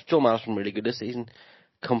and Joe Matt's been really good this season.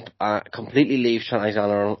 Completely leaves Trent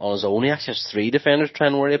Alexander on his own. He actually has 3 defenders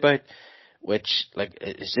trying to worry about, which, like,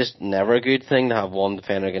 it's just never a good thing to have 1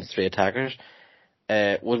 defender against 3 attackers.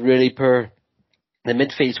 Was really poor. The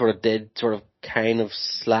midfield sort of kind of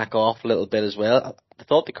slack off a little bit as well. I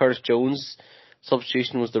thought the Curtis Jones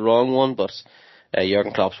substitution was the wrong one, but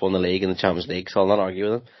Jurgen Klopp's won the league and the Champions League, so I'll not argue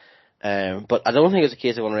with him. But I don't think it was a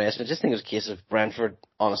case of underestimate. I just think it was a case of Brentford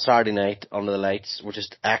on a Saturday night under the lights were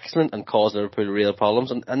just excellent and caused Liverpool real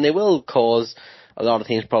problems. And they will cause a lot of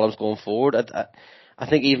teams problems going forward. I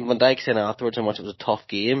think even Van Dijk saying afterwards how much it was a tough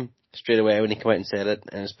game straight away when he came out and said it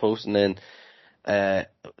in his post. And then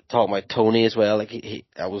talking about Tony as well. Like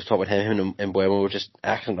I was talking about him and Mbeumo were just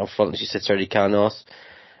excellent up front. As you said, Sergi Canos.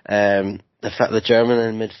 The German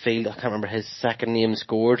in midfield, I can't remember his second name,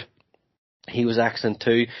 scored. He was excellent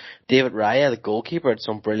too. David Raya, the goalkeeper, had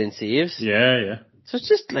some brilliant saves. Yeah. So it's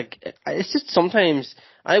just sometimes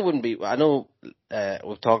I know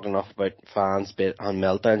we've talked enough about fans on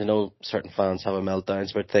meltdowns. I know certain fans have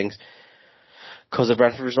meltdowns about things because of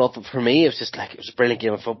Brentford result, but for me it was a brilliant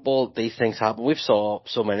game of football. These things happen. We've saw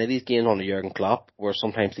so many of these games under Jurgen Klopp where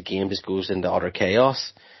sometimes the game just goes into utter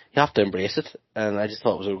chaos. You have to embrace it, and I just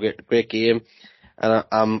thought it was a great game. And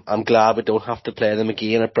I'm glad we don't have to play them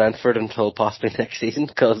again at Brentford until possibly next season,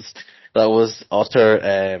 because that was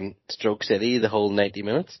utter stroke city the whole 90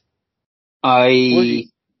 minutes. I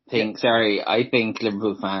think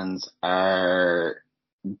Liverpool fans are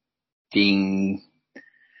being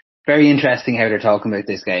very interesting how they're talking about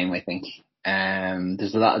this game, I think.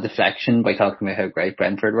 There's a lot of deflection by talking about how great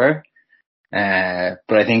Brentford were.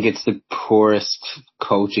 But I think it's the poorest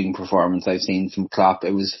coaching performance I've seen from Klopp.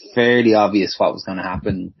 It was fairly obvious what was going to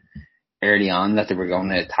happen early on, that they were going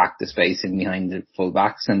to attack the space in behind the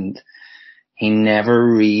fullbacks, and he never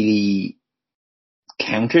really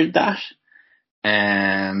countered that.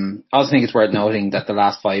 I also think it's worth noting that the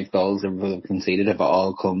last 5 goals Liverpool have conceded have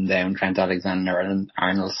all come down Trent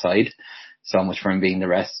Alexander-Arnold's side. So much for him being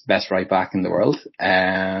the best right back in the world.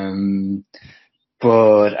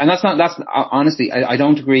 But honestly, I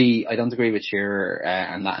don't agree with Shearer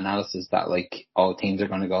and that analysis that like all teams are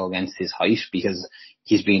going to go against his height, because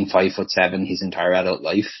he's been 5'7" his entire adult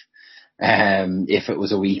life. If it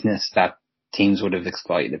was a weakness that teams would have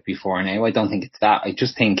exploited it before now, I don't think it's that. I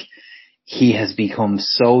just think he has become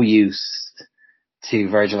so used to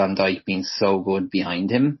Virgil van Dijk being so good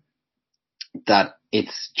behind him that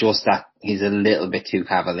it's just that he's a little bit too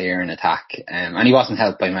cavalier in attack. And he wasn't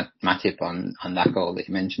helped by Matip on that goal that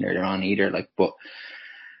you mentioned earlier on either. But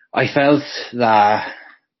I felt that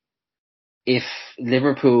I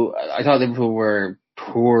thought Liverpool were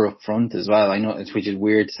poor up front as well. I know which is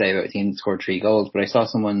weird to say about a team that scored 3 goals, but I saw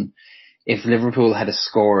if Liverpool had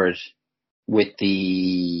scored with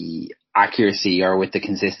the accuracy or with the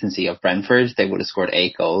consistency of Brentford, they would have scored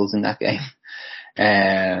 8 goals in that game.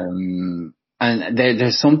 And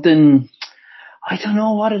there's something, I don't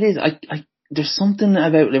know what it is. There's something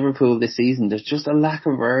about Liverpool this season. There's just a lack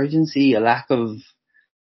of urgency, a lack of,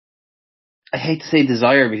 I hate to say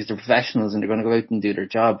desire because they're professionals and they're going to go out and do their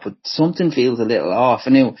job, but something feels a little off.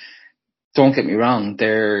 And now, don't get me wrong,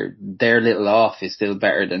 their little off is still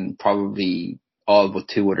better than probably all but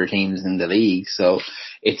 2 other teams in the league. So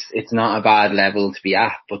it's not a bad level to be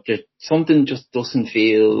at, but something just doesn't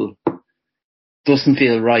feel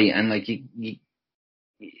right. And like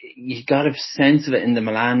you got a sense of it in the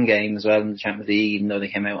Milan game as well in the Champions League, even though they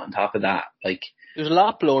came out on top of that. Like there was a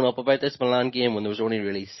lot blown up about this Milan game when there was only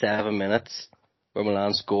really 7 minutes where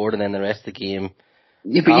Milan scored, and then the rest of the game.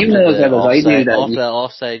 Yeah, but even though after the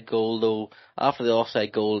offside goal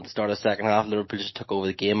at the start of the second half, Liverpool just took over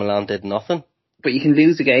the game. Milan did nothing. But you can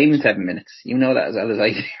lose the game in 7 minutes. You know that as well as I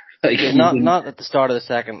do. Like, not at the start of the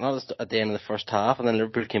second, not at the end of the first half, and then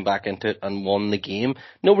Liverpool came back into it and won the game.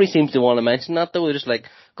 Nobody seems to want to mention that though. They're just like,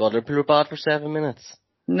 God, Liverpool were bad for 7 minutes.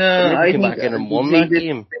 No, I came back in and won that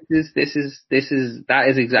game. That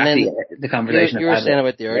is exactly the conversation. You were saying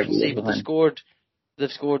about the urgency, but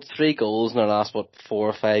they've scored 3 goals in their last 4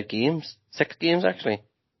 or 5 games, 6 games actually.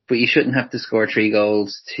 But you shouldn't have to score 3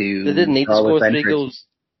 goals to. They didn't need to score 3 goals.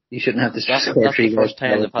 You shouldn't have to score 3 goals. That's the first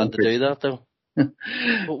time they've had to do that though.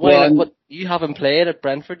 But you haven't played at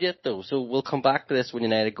Brentford yet though, so we'll come back to this when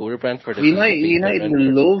United go to Brentford. United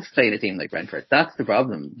love playing a team like Brentford. That's the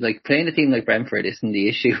problem. Like playing a team like Brentford isn't the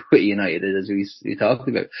issue with United, as we talked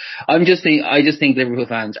about. I just think Liverpool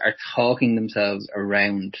fans are talking themselves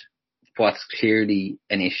around what's clearly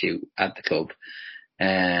an issue at the club.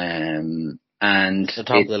 And the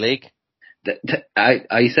top of the league.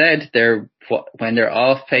 I said when they're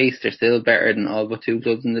off pace, they're still better than all but 2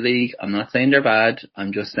 clubs in the league. I'm not saying they're bad.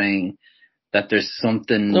 I'm just saying that there's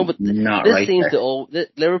something No, but not this right seems there.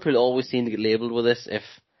 Liverpool always seem to get labelled with this. If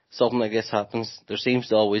something like this happens, there seems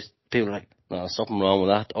to always people are like, no, there's something wrong with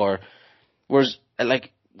that. Or whereas,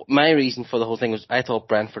 like, my reason for the whole thing was I thought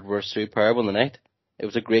Brentford were superb on the night. It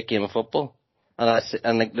was a great game of football,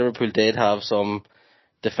 and like Liverpool did have some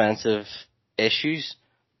defensive issues,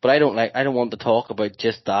 but I don't want to talk about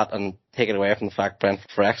just that and take it away from the fact Brentford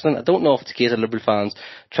were excellent. I don't know if it's a case of Liverpool fans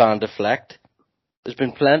trying to deflect. There's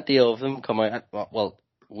been plenty of them come out. Well,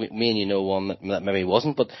 me and you know one that maybe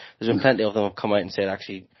wasn't, but there's been plenty of them have come out and said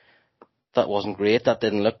actually that wasn't great, that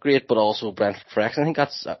didn't look great, but also Brentford for excellent. I think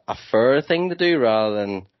that's a fair thing to do rather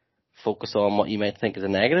than focus on what you might think is a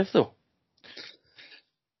negative, though.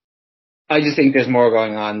 I just think there's more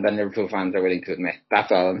going on than Liverpool fans are willing to admit.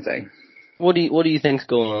 That's all I'm saying. What do you think's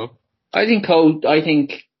going on? I think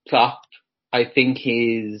Klopp, I think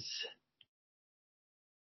his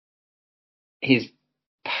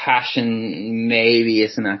passion maybe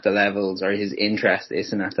isn't at the levels, or his interest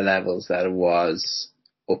isn't at the levels that it was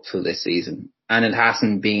up till this season. And it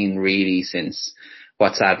hasn't been really since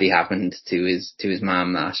what sadly happened to his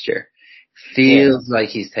mum last year. Feels like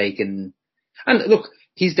he's taken, and look,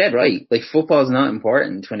 he's dead right. Like, football is not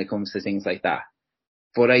important when it comes to things like that.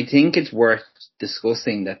 But I think it's worth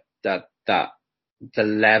discussing that the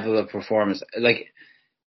level of performance, like,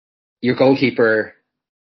 your goalkeeper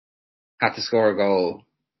had to score a goal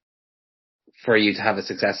for you to have a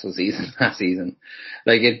successful season that season.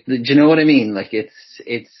 Like, do you know what I mean? Like,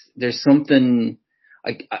 there's something,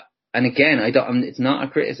 and again, it's not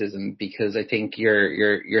a criticism, because I think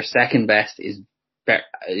your second best is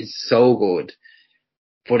so good,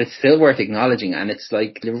 but it's still worth acknowledging. And it's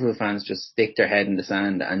like Liverpool fans just stick their head in the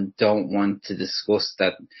sand and don't want to discuss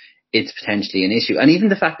that it's potentially an issue. And even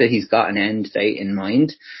the fact that he's got an end date in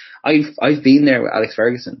mind, I've been there with Alex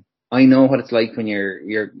Ferguson. I know what it's like when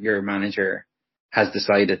your manager has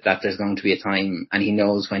decided that there's going to be a time and he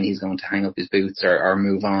knows when he's going to hang up his boots or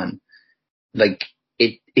move on. Like,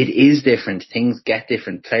 it is different. Things get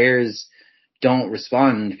different. Players don't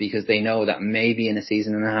respond because they know that maybe in a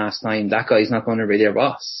season and a half's time that guy's not going to be their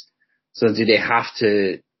boss. So do they have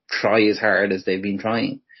to try as hard as they've been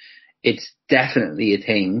trying? It's definitely a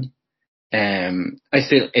thing. I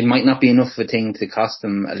feel it might not be enough of a thing to cost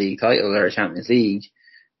them a league title or a Champions League,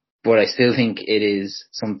 but I still think it is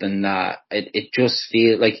something that it just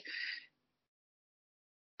feels like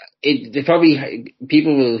it probably,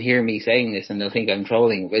 people will hear me saying this and they'll think I'm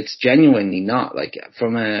trolling, but it's genuinely not. Like,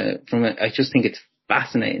 I just think it's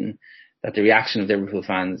fascinating that the reaction of Liverpool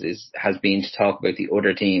fans has been to talk about the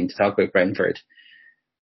other team, to talk about Brentford,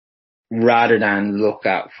 rather than look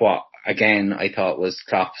at what, again, I thought was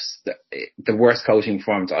Klopp's the worst coaching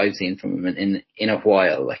performance I've seen from him in a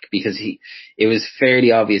while. Like, because it was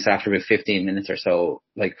fairly obvious after about 15 minutes or so,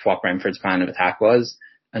 like, what Brentford's plan of attack was,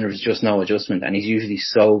 and there was just no adjustment. And he's usually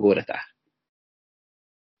so good at that.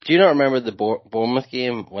 Do you not remember the Bournemouth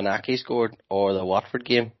game when Ake scored, or the Watford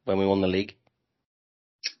game when we won the league?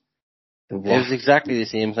 It was exactly the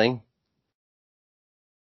same thing.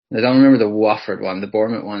 I don't remember the Watford one. The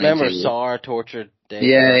Bournemouth one. Remember Sarr tortured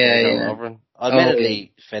Dejan Lovren?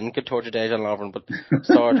 Admittedly, Finn could torture Dejan Lovren, but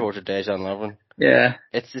Sarr tortured Dejan Lovren. Yeah.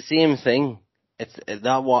 It's the same thing.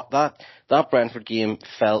 That Brentford game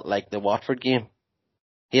felt like the Watford game.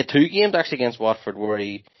 He had two games actually against Watford where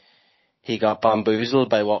he got bamboozled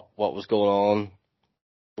by what was going on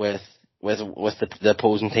with the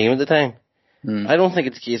opposing team at the time. I don't think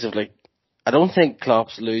it's a case of, like, I don't think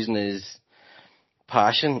Klopp's losing his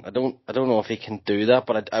passion. I don't know if he can do that,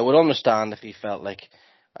 but I would understand if he felt like,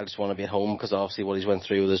 I just want to be at home, because obviously what he's went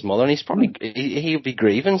through with his mother, and he's probably he'll be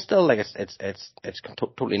grieving still. Like, it's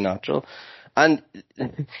totally natural. And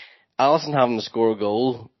Alisson having to score a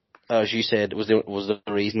goal, as you said, was the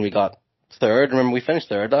reason we got third. Remember, we finished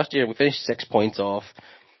third last year. We finished 6 points off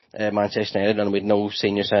Manchester United, and we had no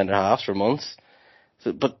senior centre halves for months.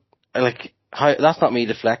 So, but like, that's not me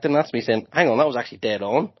deflecting. That's me saying, hang on, that was actually dead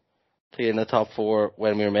on to be in the top four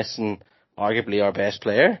when we were missing arguably our best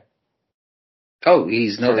player. Oh,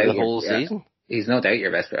 he's no doubt the whole season. He's no doubt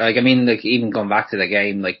your best player. Like, I mean, like, even going back to the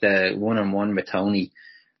game, like the 1-on-1 with Tony,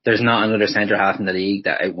 there's not another centre half in the league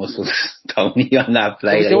that outmuscles Tony on that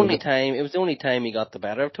play. It was the only time he got the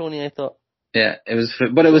better of Tony, I thought. Yeah, it was still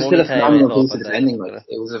a phenomenal piece of defending. Like,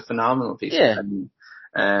 it was a phenomenal piece of defending.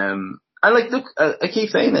 And like, look, I keep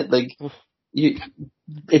saying it, like,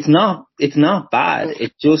 it's not bad.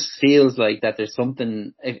 It just feels like that there's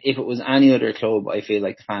something. If it was any other club, I feel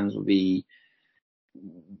like the fans would be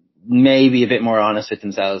maybe a bit more honest with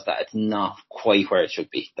themselves that it's not quite where it should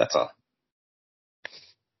be. That's all.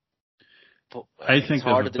 But I think it's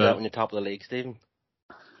hard to do that when you're top of the league, Stephen.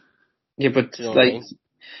 Yeah, but Do you know what I like mean?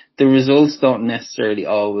 the results don't necessarily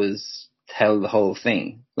always tell the whole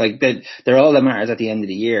thing. Like they're all that matters at the end of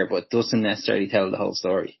the year, but doesn't necessarily tell the whole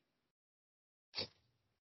story.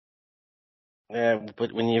 Yeah,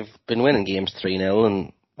 but when you've been winning games 3-0,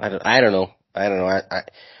 and I don't know.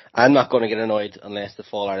 I'm not going to get annoyed unless they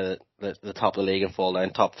fall out of the top of the league and fall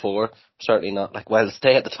down top four. Certainly not. Like, well,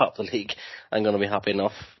 stay at the top of the league. I'm going to be happy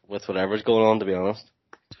enough with whatever's going on, to be honest.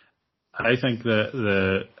 I think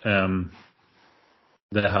that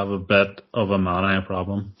they have a bit of a Mane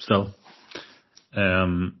problem still.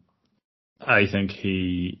 I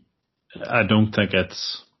don't think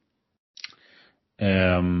it's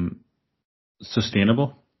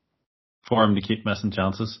sustainable for him to keep missing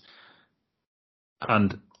chances.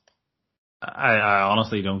 And I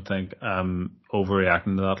honestly don't think I'm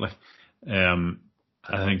overreacting to that. Like, I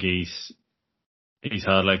think he's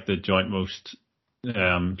had like the joint most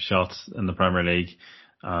shots in the Premier League,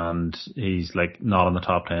 and he's like not in the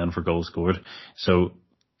top 10 for goals scored. So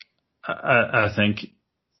I think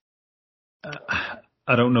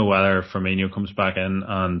I don't know whether Firmino comes back in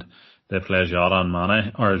and they play Jota and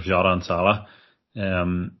Mane or Jota and Salah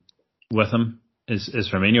with him. Is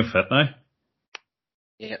Firmino fit now?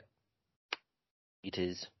 Yeah, it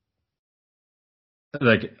is.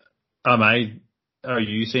 Like, are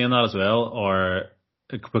you seeing that as well, or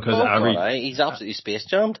because he's absolutely space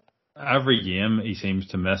jammed. Every game he seems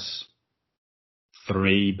to miss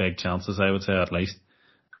 3 big chances, I would say at least,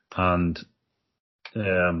 and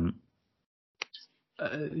it's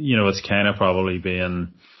kind of probably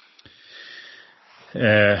being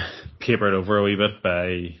papered over a wee bit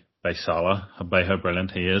by Salah, by how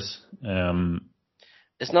brilliant he is.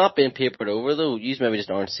 It's not being papered over though. You maybe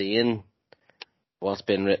just aren't seeing what's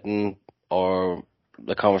been written or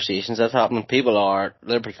the conversations that's happening. The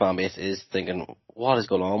Liverpool fan base is thinking, what is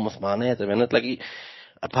going on with Mane at the minute? Like,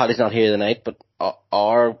 Paddy's not here tonight, but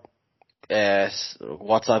our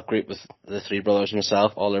WhatsApp group with the 3 brothers and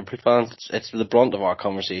myself, all Liverpool fans, it's the brunt of our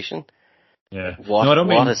conversation. Yeah.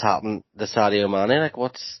 What has happened to Sadio Mane? Like,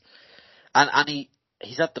 and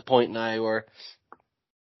he's at the point now where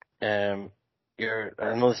I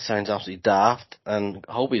know this sounds absolutely daft, and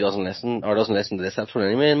I hope he doesn't listen to this episode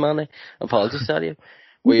anyway, Mane. Apologies, Sadio.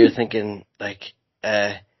 Where you're thinking, like,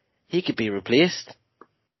 he could be replaced.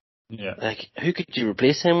 Yeah. Like, who could you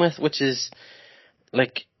replace him with? Which is,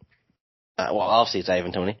 like, well, obviously it's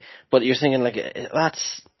Ivan Toney, but you're thinking, like,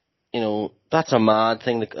 that's a mad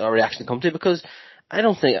thing, a reaction to come to, because I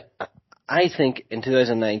think in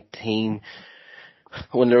 2019,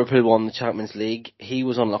 when Liverpool won the Champions League, he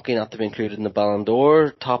was unlucky not to be included in the Ballon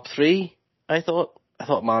d'Or top 3. I thought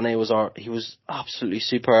Mane he was absolutely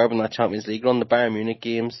superb in that Champions League run, the Bayern Munich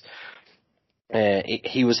games.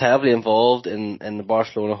 He was heavily involved in the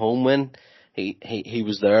Barcelona home win. He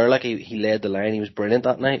was there, like, he led the line. He was brilliant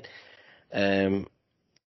that night. So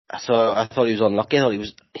I thought he was unlucky. I thought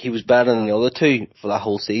he was better than the other 2 for that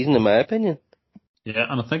whole season, in my opinion. Yeah,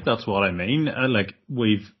 and I think that's what I mean. Like,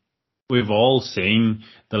 we've all seen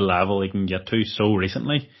the level he can get to so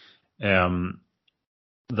recently,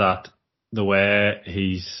 that the way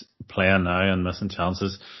he's playing now and missing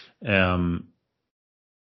chances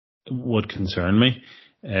would concern me.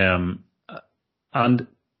 And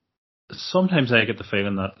sometimes I get the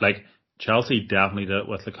feeling that, like, Chelsea definitely did it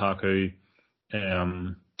with Lukaku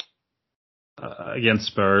against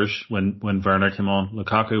Spurs when Werner came on.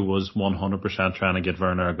 Lukaku was 100% trying to get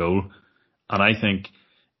Werner a goal, and I think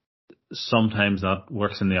sometimes that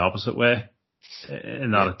works in the opposite way,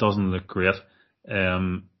 in that it doesn't look great.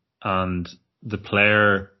 And the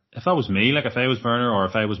player, if that was me, like if I was Werner or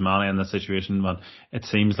if I was Mane in this situation, man, it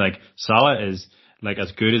seems like Salah is, like,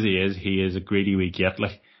 as good as he is a greedy wee git,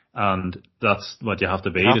 like, and that's what you have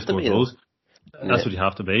to be to score goals. That's what you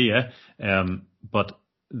have to be, yeah. But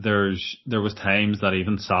there was times that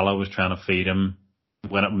even Salah was trying to feed him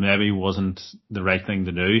when it maybe wasn't the right thing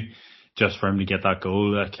to do, just for him to get that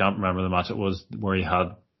goal. I can't remember the match it was where he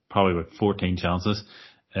had probably about 14 chances,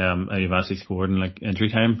 and he eventually scored in, like, injury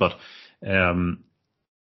time. But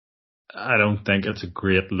I don't think it's a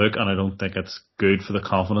great look, and I don't think it's good for the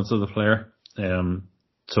confidence of the player.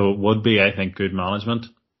 So it would be, I think, good management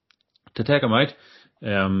to take him out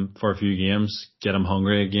for a few games, get him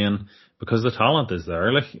hungry again, because the talent is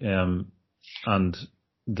there, like, and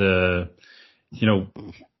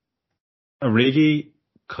Origi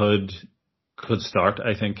could start,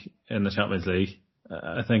 I think, in the Champions League.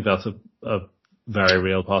 I think that's a very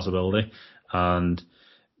real possibility, and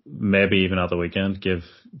maybe even at the weekend give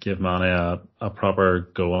Mane a proper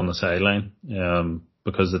go on the sideline,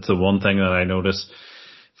 because it's the one thing that I notice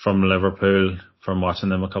from Liverpool, from watching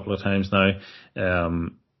them a couple of times now.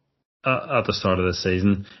 at the start of the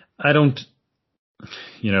season. I don't,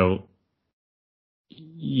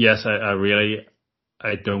 yes,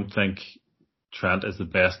 I don't think Trent is the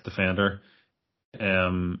best defender.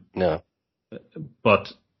 No. But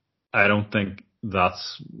I don't think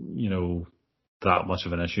that's, that much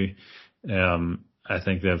of an issue. I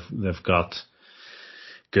think they've got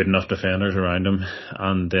good enough defenders around him,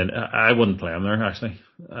 and then I wouldn't play him there. Actually,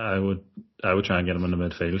 I would try and get him in the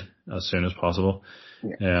midfield as soon as possible.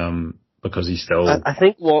 Yeah. Because he's still, I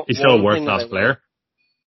think he's still a world class player.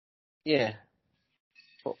 Yeah.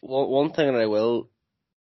 One thing that I will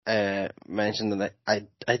mention that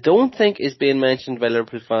I don't think is being mentioned by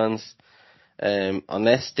Liverpool fans,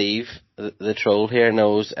 unless Steve, the troll here,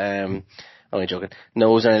 knows. Only joking.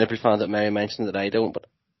 Knows any Liverpool fans that maybe mentioned that I don't, but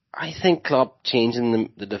I think Klopp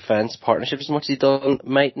changing the defence partnership as much as he done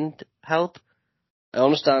mightn't help. I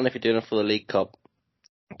understand if you're doing it for the League Cup.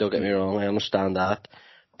 Don't get me wrong, I understand that.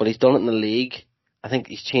 But he's done it in the league. I think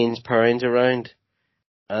he's changed pairings around,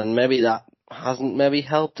 and maybe that hasn't maybe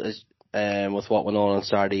helped as with what went on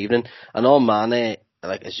Saturday evening. And on Mane,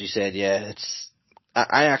 like as you said, yeah,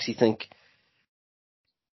 I actually think,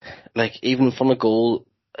 like, even from a goal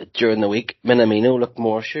during the week, Minamino looked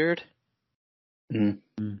more assured. Mm.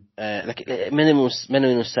 Like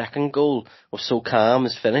Minamino's second goal was so calm,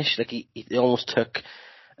 his finish. Like he almost took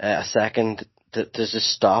a second to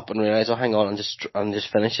just stop and realise, oh, hang on, and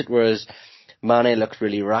just finish it. Whereas Mane looked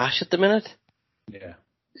really rash at the minute. Yeah,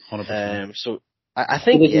 100%. So I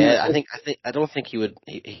think I don't think he would.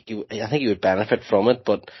 I think he would benefit from it,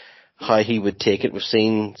 but how he would take it, we've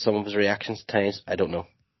seen some of his reactions at times. I don't know.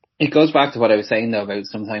 It goes back to what I was saying though about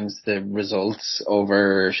sometimes the results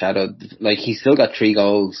overshadowed. Like, he's still got 3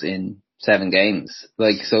 goals in 7 games.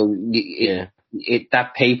 Like, so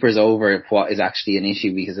that papers over what is actually an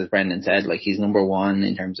issue, because as Brendan said, like, he's number 1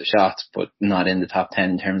 in terms of shots, but not in the top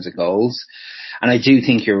 10 in terms of goals. And I do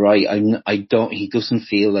think you're right. He doesn't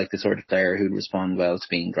feel like the sort of player who'd respond well to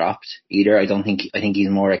being dropped either. I think he's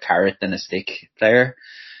more a carrot than a stick player.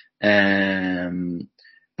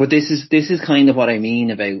 But this is kind of what I mean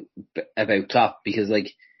about Klopp, because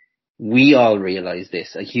like, we all realise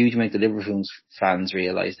this. A huge amount of Liverpool fans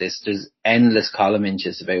realise this. There's endless column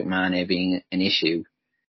inches about Mane being an issue,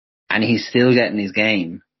 and he's still getting his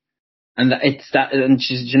game. And it's that, and do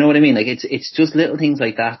you know what I mean? Like, it's just little things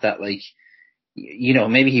like that, like,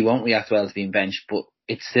 maybe he won't react well to being benched, but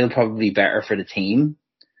it's still probably better for the team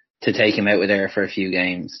to take him out of there for a few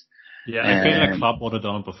games. Yeah, I feel like Klopp would have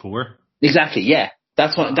done it before. Exactly, yeah.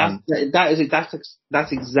 That's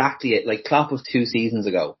exactly it. Like, Klopp of 2 seasons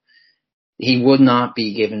ago, he would not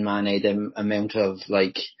be giving Mane the amount of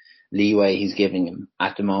like leeway he's giving him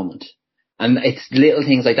at the moment. And it's little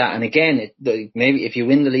things like that. And again, maybe if you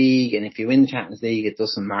win the league and if you win the Champions League, it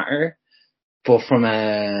doesn't matter. But from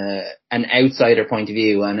an outsider point of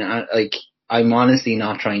view, and I'm honestly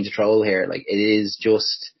not trying to troll here. Like, it is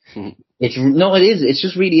just, it is. It's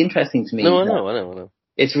just really interesting to me. No, I know.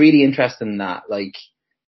 It's really interesting that, like,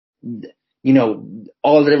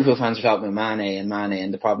 all the Liverpool fans are talking about Mane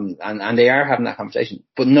and the problem, and they are having that conversation,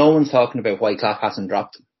 but no one's talking about why Klopp hasn't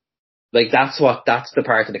dropped him. Like, that's the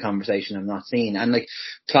part of the conversation I'm not seeing. And like,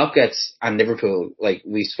 Klopp and Liverpool, like,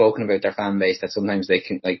 we've spoken about their fan base, that sometimes they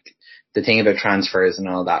can, like, the thing about transfers and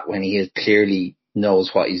all that, when he clearly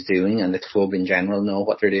knows what he's doing, and the club in general know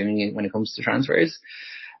what they're doing when it comes to transfers.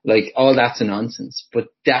 Like, all that's a nonsense. But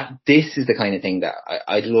this is the kind of thing that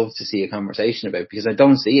I'd love to see a conversation about, because I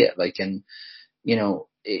don't see it. Like, and,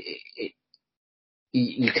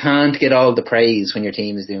 you can't get all the praise when your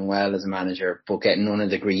team is doing well as a manager, but get none of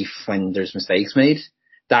the grief when there's mistakes made.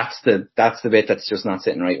 That's the bit that's just not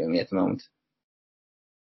sitting right with me at the moment.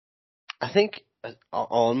 I think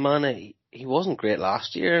on Mane, he wasn't great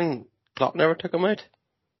last year, and Klopp never took him out.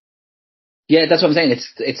 Yeah, that's what I'm saying.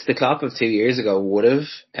 It's the Klopp of 2 years ago would have.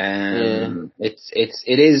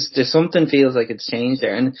 It is. There's something feels like it's changed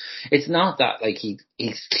there, and it's not that, like,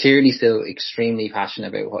 he's clearly still extremely passionate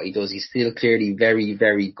about what he does. He's still clearly very,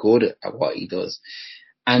 very good at what he does,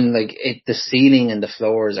 and like, the ceiling and the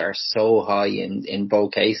floors are so high in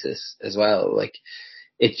both cases as well. Like,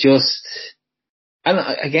 it just. And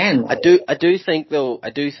again, I do think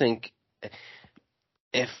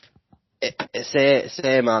if.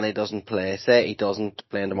 Say Mane doesn't play, say he doesn't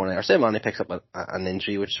play in the morning, or say Mane picks up an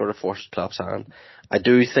injury which sort of forces Klopp's hand. I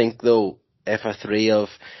do think, though, if a 3 of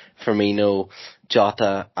Firmino,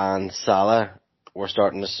 Jota and Salah were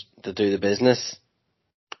starting to do the business,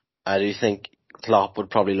 I do think Klopp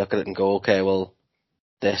would probably look at it and go, okay, well,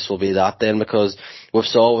 this will be that then, because we've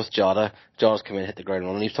saw with Jota's come in and hit the ground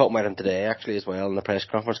running. He was talking about him today actually as well in the press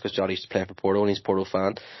conference, because Jota used to play for Porto and he's a Porto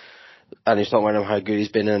fan, and he's talking about him how good he's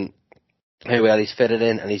been in how well he's fitted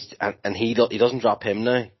in, and he doesn't drop him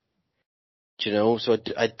now. Do you know? So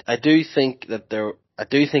I do think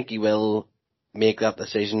he will make that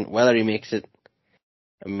decision. Whether he makes it,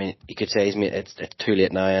 I mean, you could say it's too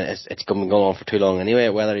late now, and it's going on for too long anyway.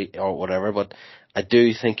 Whether he, or whatever, but I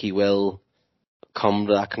do think he will come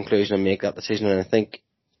to that conclusion and make that decision. And I think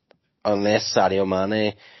unless Sadio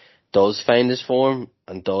Mane does find his form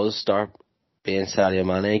and does start being Sadio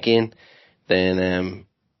Mane again, then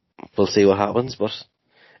we'll see what happens. But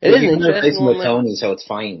it is an interesting one. With Tony, so it's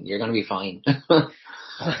fine. You're going to be fine.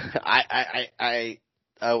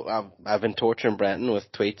 I've been torturing Brenton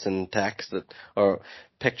with tweets and texts or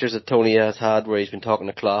pictures that Tony has had where he's been talking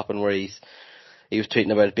to Klopp and where he was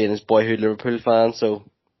tweeting about being his boyhood Liverpool fan. So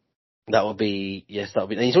that would be.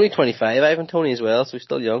 And he's only 25, Ivan Toney as well, so he's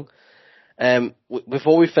still young.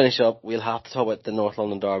 Before we finish up, we'll have to talk about the North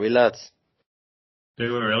London derby, lads.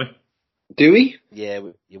 Do we really? Do we? Yeah,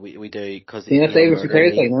 we do. Cause save it for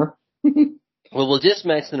Thursday, no? Well, we'll just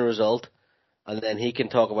mention the result, and then he can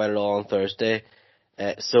talk about it all on Thursday.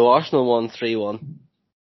 So Arsenal won 3-1.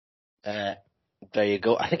 There you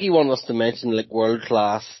go. I think he wanted us to mention like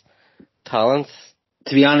world-class talents.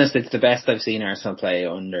 To be honest, it's the best I've seen Arsenal play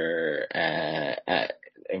under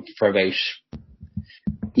for about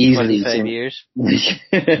easily 25 years.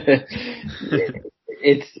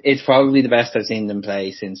 It's probably the best I've seen them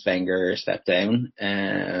play since Wenger stepped down.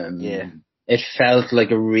 It felt like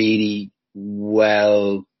a really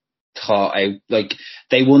well thought out. Like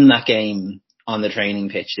they won that game on the training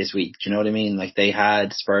pitch this week. Do you know what I mean? Like they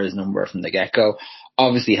had Spurs' number from the get-go.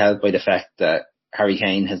 Obviously helped by the fact that Harry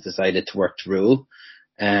Kane has decided to work to rule.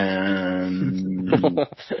 Look,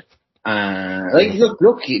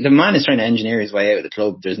 the man is trying to engineer his way out of the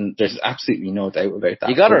club. There's absolutely no doubt about that.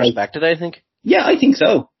 You gotta respect it, I think. Yeah, I think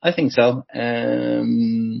so.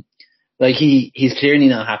 Like he's clearly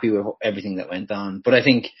not happy with everything that went on, but I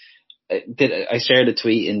think I shared a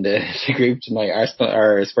tweet in the group tonight.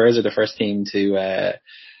 Spurs are the first team to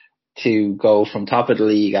go from top of the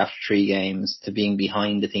league after 3 games to being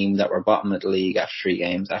behind the team that were bottom of the league after 3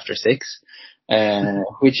 games after 6,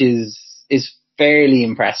 which is fairly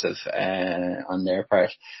impressive on their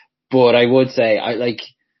part. But I would say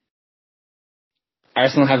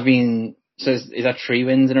Arsenal have been. So is that 3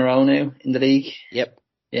 wins in a row now in the league? Yep.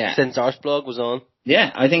 Yeah. Since Arseblog was on. Yeah,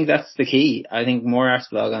 I think that's the key. I think more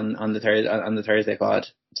Arseblog on the Thursday pod.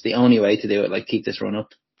 It's the only way to do it. Like keep this run up.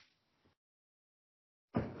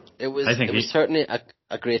 It was certainly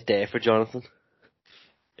a great day for Jonathan.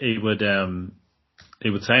 He would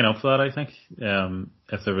sign up for that, I think,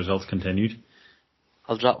 if the results continued.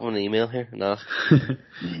 I'll drop him an email here and ask.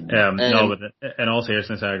 No, but in all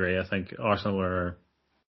seriousness, I agree. I think Arsenal were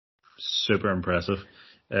super impressive.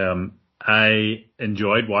 I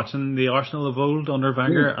enjoyed watching the Arsenal of old under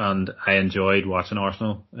Wenger, and I enjoyed watching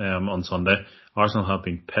Arsenal on Sunday. Arsenal have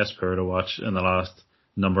been piss poor to watch in the last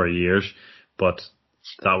number of years, but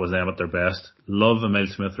that was them at their best. Love Emile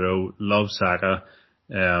Smith-Rowe, love Saka,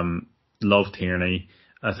 love Tierney.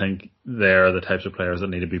 I think they're the types of players that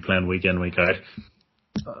need to be playing week in, week out.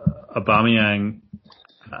 Aubameyang,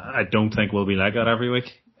 I don't think will be like that every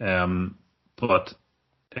week. But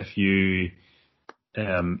if you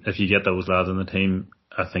get those lads in the team,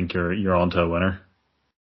 I think you're on to a winner.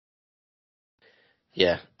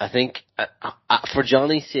 Yeah, I think for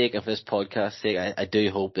Johnny's sake and for this podcast's sake, I do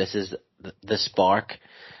hope this is the spark.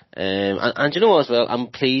 And you know what as well, I'm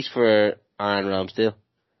pleased for Aaron Ramsdale.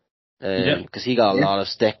 Because he got a lot of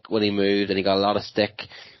stick when he moved, and he got a lot of stick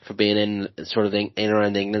for being in sort of in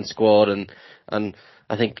around the England squad, and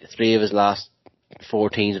I think 3 of his last 4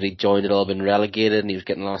 teams that he joined had all been relegated, and he was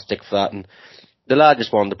getting a lot of stick for that. And the lad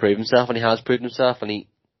just wanted to prove himself, and he has proved himself, and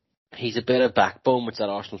he's a bit of backbone which that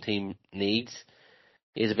Arsenal team needs.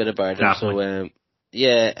 He's a bit about him. So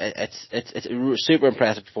it's a super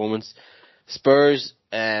impressive performance. Spurs,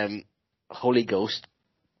 Holy Ghost.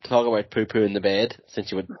 Talk about poo-poo in the bed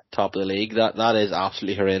since you were top of the league. That is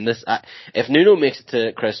absolutely horrendous. If Nuno makes it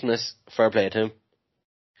to Christmas, fair play to him.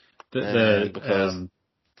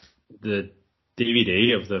 The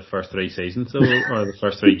DVD of the first 3 seasons, though, or the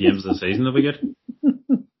first 3 games of the season, will be good.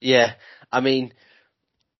 Yeah, I mean,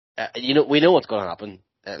 we know what's going to happen.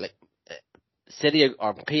 City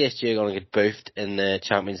or PSG are going to get boofed in the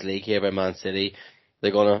Champions League here by Man City. They're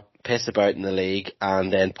going to piss about in the league,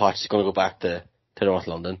 and then Poch is going to go back to North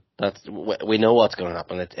London. We know what's going to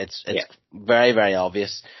happen. It's very, very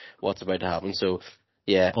obvious what's about to happen. So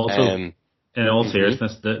yeah. Also, in all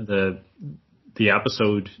seriousness, the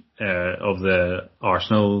episode of the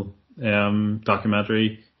Arsenal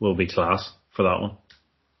documentary will be class for that one.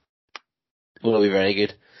 Will be very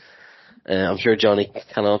good. I'm sure Johnny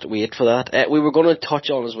cannot wait for that. We were going to touch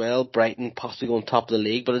on as well Brighton possibly going top of the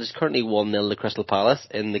league, but it is currently 1-0 to Crystal Palace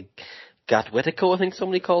in the Gatwitico, I think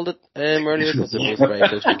somebody called it earlier, because it was very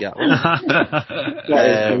close to Gatwick.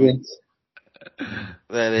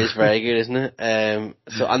 That is very good, isn't it?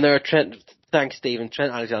 So, and there are thanks Stephen,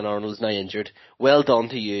 Trent Alexander-Arnold is now injured. Well done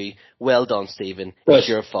to you. Well done, Stephen. Good. It's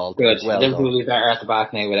your fault. Good. Well Liverpool done. will be better at the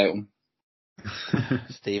back now without him.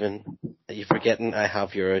 Stephen, are you forgetting I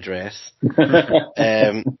have your address?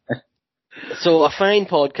 So a fine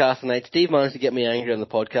podcast tonight. Steve managed to get me angry on the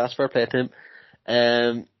podcast. Fair play to him.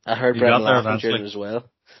 I heard Brendan laughing during it as well.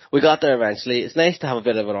 We got there eventually. It's nice to have a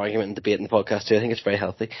bit of an argument and debate in the podcast too. I think it's very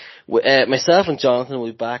healthy. Myself and Jonathan will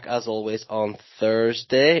be back as always on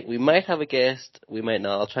Thursday. We might have a guest. We might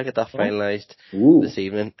not. I'll try to get that finalised this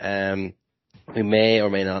evening. We may or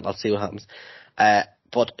may not. I'll see what happens.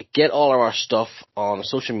 But get all of our stuff on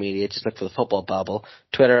social media. Just look for the Football Babble,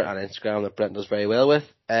 Twitter and Instagram that Brent does very well with.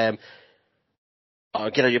 Or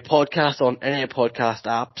get your podcast on any of your podcast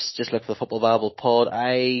apps. Just look for the Football Babble pod.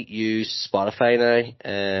 I use Spotify now.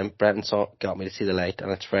 Brenton got me to see the light, and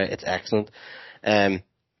it's excellent. They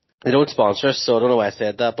don't sponsor us, so I don't know why I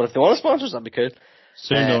said that. But if they want to sponsor us, that'd be cool.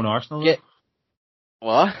 Soon to own Arsenal, though.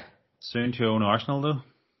 What? Soon to own Arsenal, though.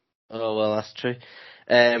 Oh, well, that's true.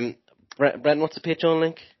 Brenton, what's the Patreon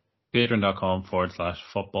link?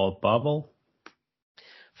 Patreon.com/footballbabble.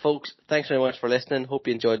 Folks, thanks very much for listening. Hope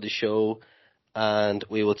you enjoyed the show. And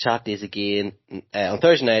we will chat these again on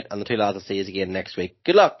Thursday night, and the two lads will see you again next week.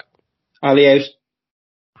 Good luck. Ali out.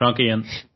 Cronky in.